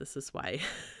 yes, this is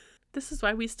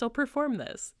why we still perform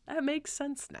this. That makes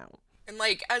sense now. And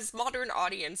like, as modern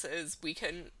audiences, we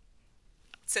can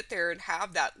sit there and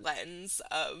have that lens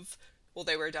of, well,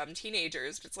 they were dumb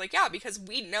teenagers. But it's like, yeah, because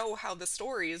we know how the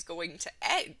story is going to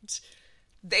end.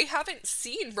 They haven't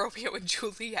seen Romeo and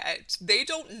Juliet. They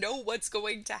don't know what's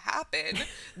going to happen.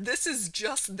 This is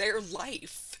just their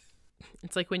life.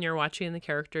 It's like when you're watching the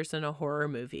characters in a horror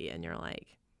movie and you're like,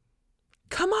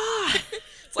 come on!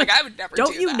 It's like, I would never do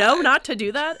that. Don't you know not to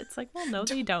do that? It's like, well, no,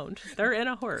 they don't. They're in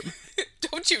a horror movie.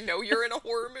 Don't you know you're in a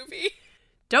horror movie?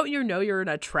 Don't you know you're in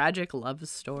a tragic love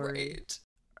story? Right.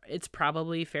 It's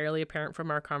probably fairly apparent from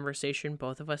our conversation.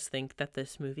 Both of us think that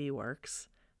this movie works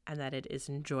and that it is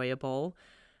enjoyable.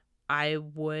 I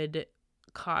would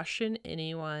caution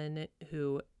anyone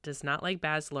who does not like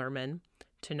Baz Luhrmann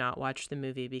to not watch the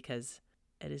movie because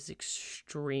it is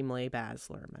extremely Baz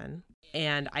Luhrmann.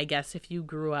 And I guess if you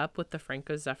grew up with the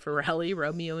Franco Zeffirelli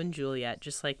Romeo and Juliet,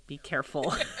 just like be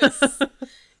careful.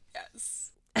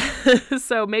 Yes.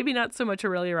 So maybe not so much a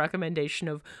recommendation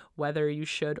of whether you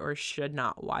should or should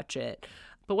not watch it.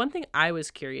 But one thing I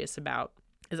was curious about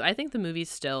is I think the movie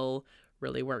still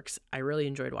really works. I really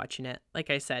enjoyed watching it. Like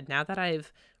I said, now that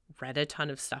I've read a ton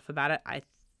of stuff about it, I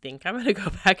think I'm going to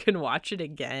go back and watch it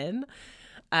again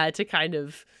to kind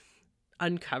of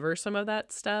uncover some of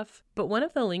that stuff. But one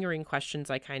of the lingering questions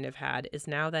I kind of had is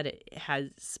now that it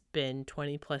has been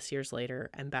 20 plus years later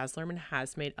and Baz Luhrmann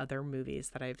has made other movies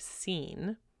that I've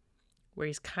seen where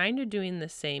he's kind of doing the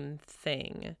same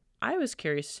thing. I was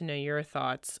curious to know your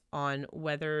thoughts on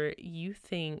whether you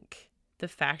think the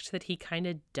fact that he kind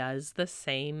of does the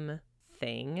same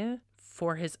thing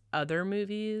for his other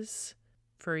movies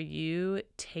for you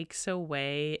takes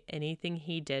away anything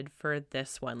he did for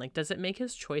this one. Like, does it make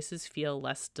his choices feel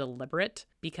less deliberate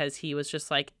because he was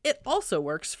just like, it also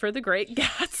works for The Great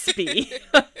Gatsby?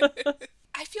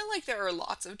 I feel like there are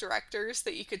lots of directors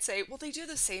that you could say, well, they do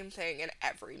the same thing in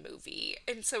every movie.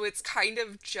 And so it's kind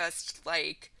of just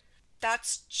like,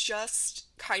 that's just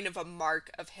kind of a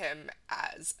mark of him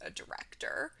as a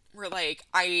director. Where like,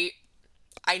 I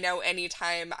know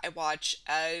anytime I watch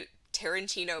a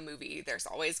Tarantino movie, there's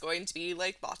always going to be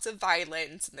like lots of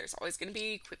violence and there's always going to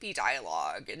be quippy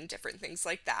dialogue and different things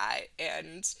like that.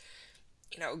 And,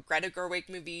 you know, Greta Gerwig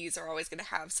movies are always going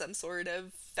to have some sort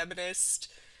of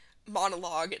feminist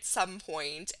monologue at some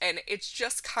point. And it's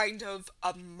just kind of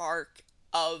a mark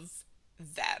of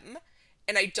them.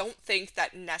 And I don't think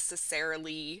that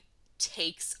necessarily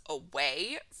takes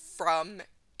away from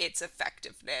its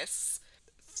effectiveness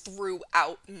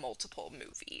throughout multiple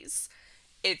movies.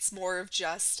 It's more of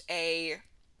just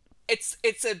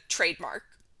it's a trademark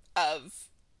of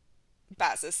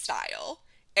Baz's style,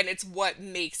 and it's what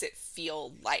makes it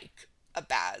feel like a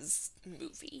Baz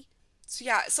movie. So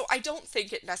yeah, so I don't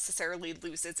think it necessarily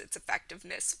loses its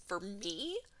effectiveness for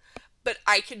me, but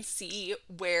I can see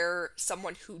where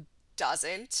someone who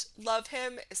doesn't love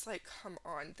him is like, come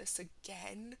on, this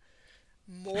again?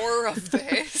 More of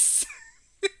this.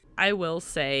 I will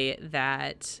say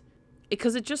that,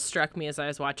 because it just struck me as I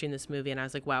was watching this movie and I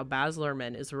was like, wow, Baz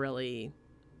Luhrmann is really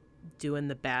doing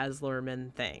the Baz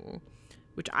Luhrmann thing,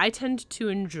 which I tend to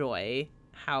enjoy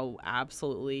how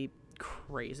absolutely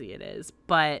crazy it is.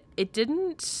 But it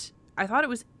didn't, I thought it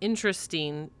was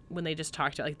interesting when they just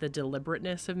talked about like the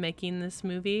deliberateness of making this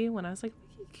movie, when I was like,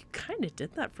 you kind of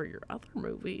did that for your other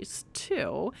movies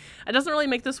too. It doesn't really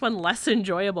make this one less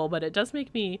enjoyable, but it does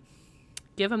make me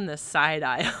give him this side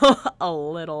eye a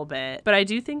little bit. But I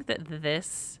do think that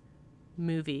this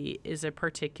movie is a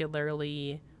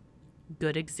particularly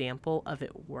good example of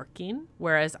it working,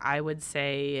 whereas I would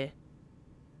say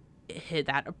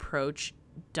that approach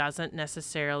doesn't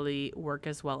necessarily work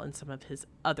as well in some of his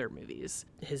other movies.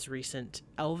 His recent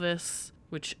Elvis,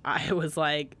 which I was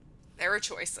like, there are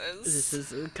choices. This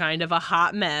is kind of a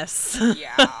hot mess.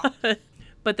 Yeah.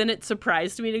 But then it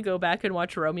surprised me to go back and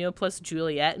watch Romeo plus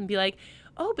Juliet and be like,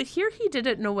 oh, but here he did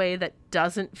it in a way that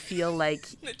doesn't feel like...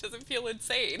 It doesn't feel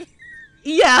insane.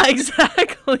 Yeah,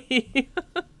 exactly.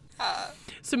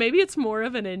 So maybe it's more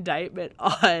of an indictment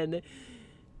on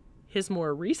his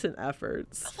more recent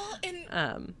efforts. Well,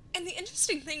 and the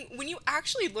interesting thing, when you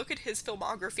actually look at his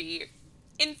filmography,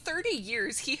 in 30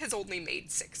 years, he has only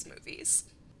made 6 movies.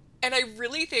 And I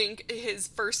really think his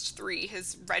first 3,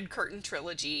 his Red Curtain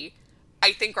trilogy,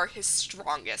 I think are his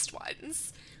strongest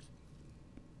ones.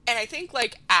 And I think,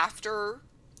 like, after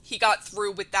he got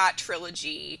through with that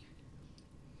trilogy,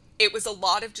 it was a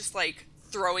lot of just, like,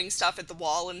 throwing stuff at the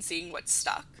wall and seeing what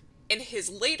stuck. In his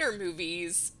later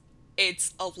movies,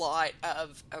 it's a lot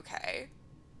of, okay,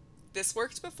 this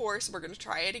worked before, so we're going to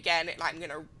try it again, and I'm going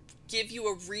to give you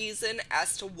a reason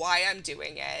as to why I'm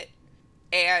doing it.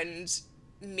 And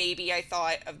maybe I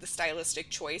thought of the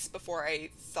stylistic choice before I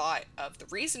thought of the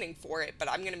reasoning for it, but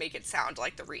I'm going to make it sound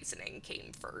like the reasoning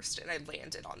came first, and I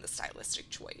landed on the stylistic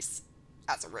choice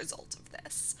as a result of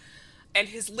this. And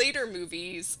his later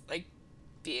movies, like,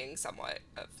 being somewhat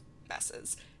of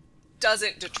messes,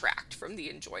 doesn't detract from the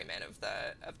enjoyment of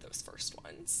those first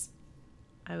ones.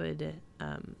 I would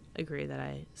agree that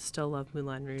I still love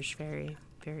Moulin Rouge very,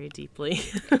 very deeply.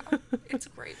 Yeah, it's a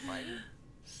great one.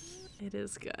 It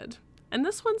is good. And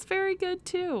this one's very good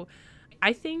too.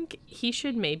 I think he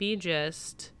should maybe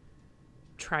just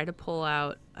try to pull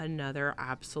out another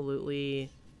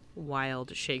absolutely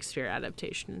wild Shakespeare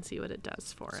adaptation and see what it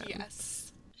does for him.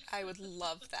 Yes, I would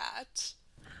love that.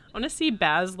 I want to see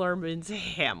Baz Luhrmann's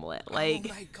Hamlet. Like, oh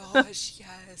my gosh,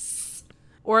 yes.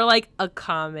 Or like a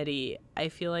comedy. I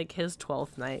feel like his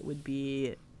 12th Night would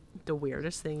be the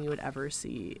weirdest thing you would ever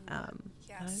see.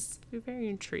 Yes. I'd be very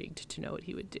intrigued to know what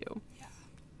he would do. Yeah.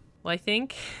 Well, I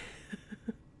think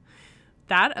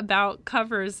that about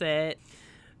covers it.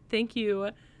 Thank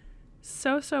you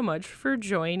so much for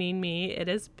joining me. It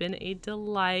has been a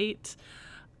delight,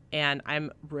 and I'm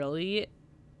really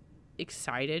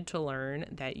excited to learn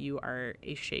that you are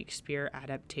a Shakespeare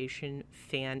adaptation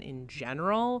fan in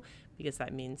general, because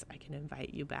that means I can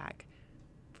invite you back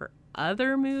for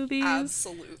other movies.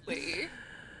 Absolutely.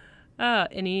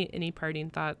 Any parting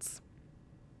thoughts?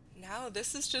 No,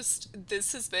 this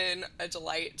has been a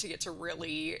delight to get to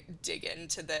really dig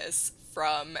into this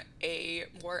from a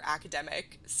more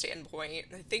academic standpoint.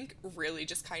 I think really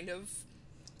just kind of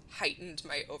heightened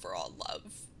my overall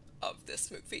love of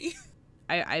this movie.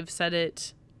 I've said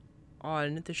it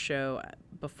on the show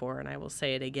before, and I will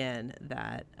say it again,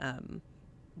 that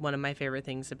one of my favorite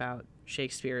things about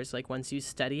Shakespeare is, like, once you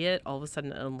study it, all of a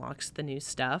sudden it unlocks the new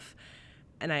stuff.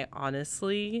 And I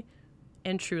honestly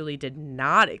and truly did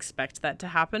not expect that to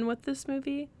happen with this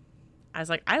movie. I was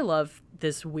like, I love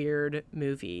this weird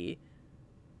movie,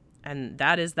 and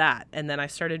that is that. And then I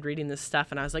started reading this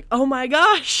stuff, and I was like, oh my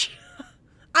gosh,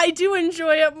 I do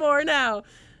enjoy it more now.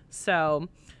 So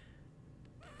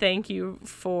thank you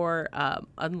for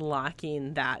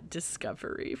unlocking that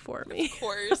discovery for me. Of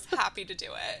course, happy to do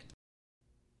it.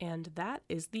 And that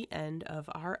is the end of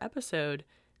our episode.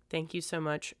 Thank you so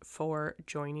much for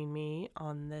joining me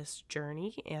on this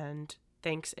journey, and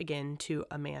thanks again to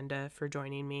Amanda for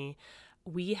joining me.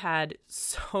 We had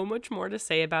so much more to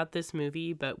say about this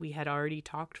movie, but we had already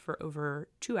talked for over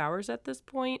 2 hours at this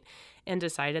point and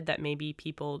decided that maybe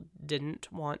people didn't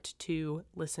want to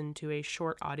listen to a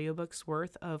short audiobook's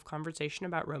worth of conversation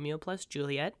about Romeo plus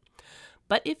Juliet.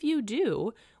 But if you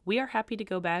do, we are happy to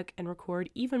go back and record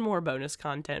even more bonus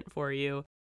content for you.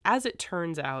 As it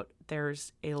turns out,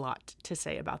 there's a lot to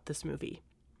say about this movie.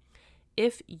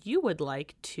 If you would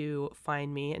like to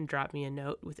find me and drop me a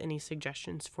note with any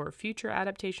suggestions for future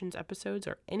adaptations, episodes,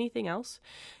 or anything else,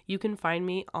 you can find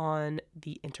me on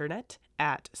the internet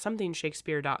at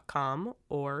somethingshakespeare.com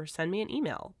or send me an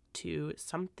email to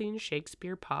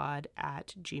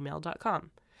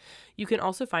somethingshakespearepod@gmail.com. You can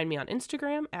also find me on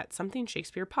Instagram at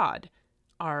somethingshakespearepod.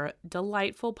 Our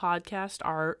delightful podcast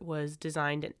art was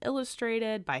designed and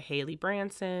illustrated by Haley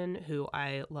Branson, who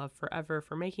I love forever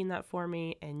for making that for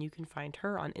me, and you can find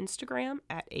her on Instagram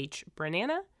at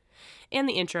hbranana. And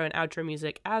the intro and outro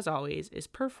music, as always, is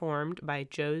performed by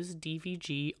Joe's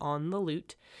DVG on the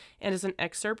lute and is an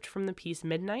excerpt from the piece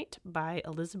Midnight by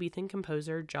Elizabethan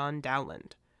composer John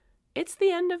Dowland. It's the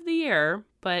end of the year,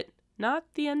 but not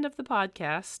the end of the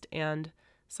podcast, and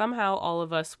somehow all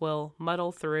of us will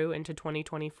muddle through into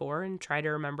 2024 and try to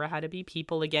remember how to be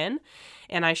people again.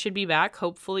 And I should be back,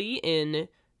 hopefully, in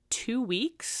 2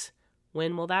 weeks.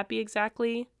 When will that be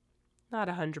exactly? Not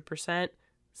 100%.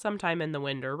 Sometime in the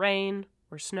wind or rain,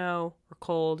 or snow, or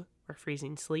cold, or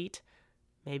freezing sleet.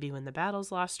 Maybe when the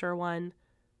battle's lost or won.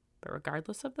 But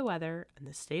regardless of the weather and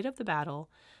the state of the battle,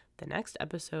 the next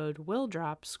episode will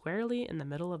drop squarely in the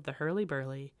middle of the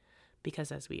hurly-burly.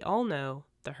 Because as we all know,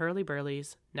 the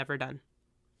hurly-burly's never done.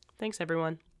 Thanks,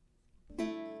 everyone.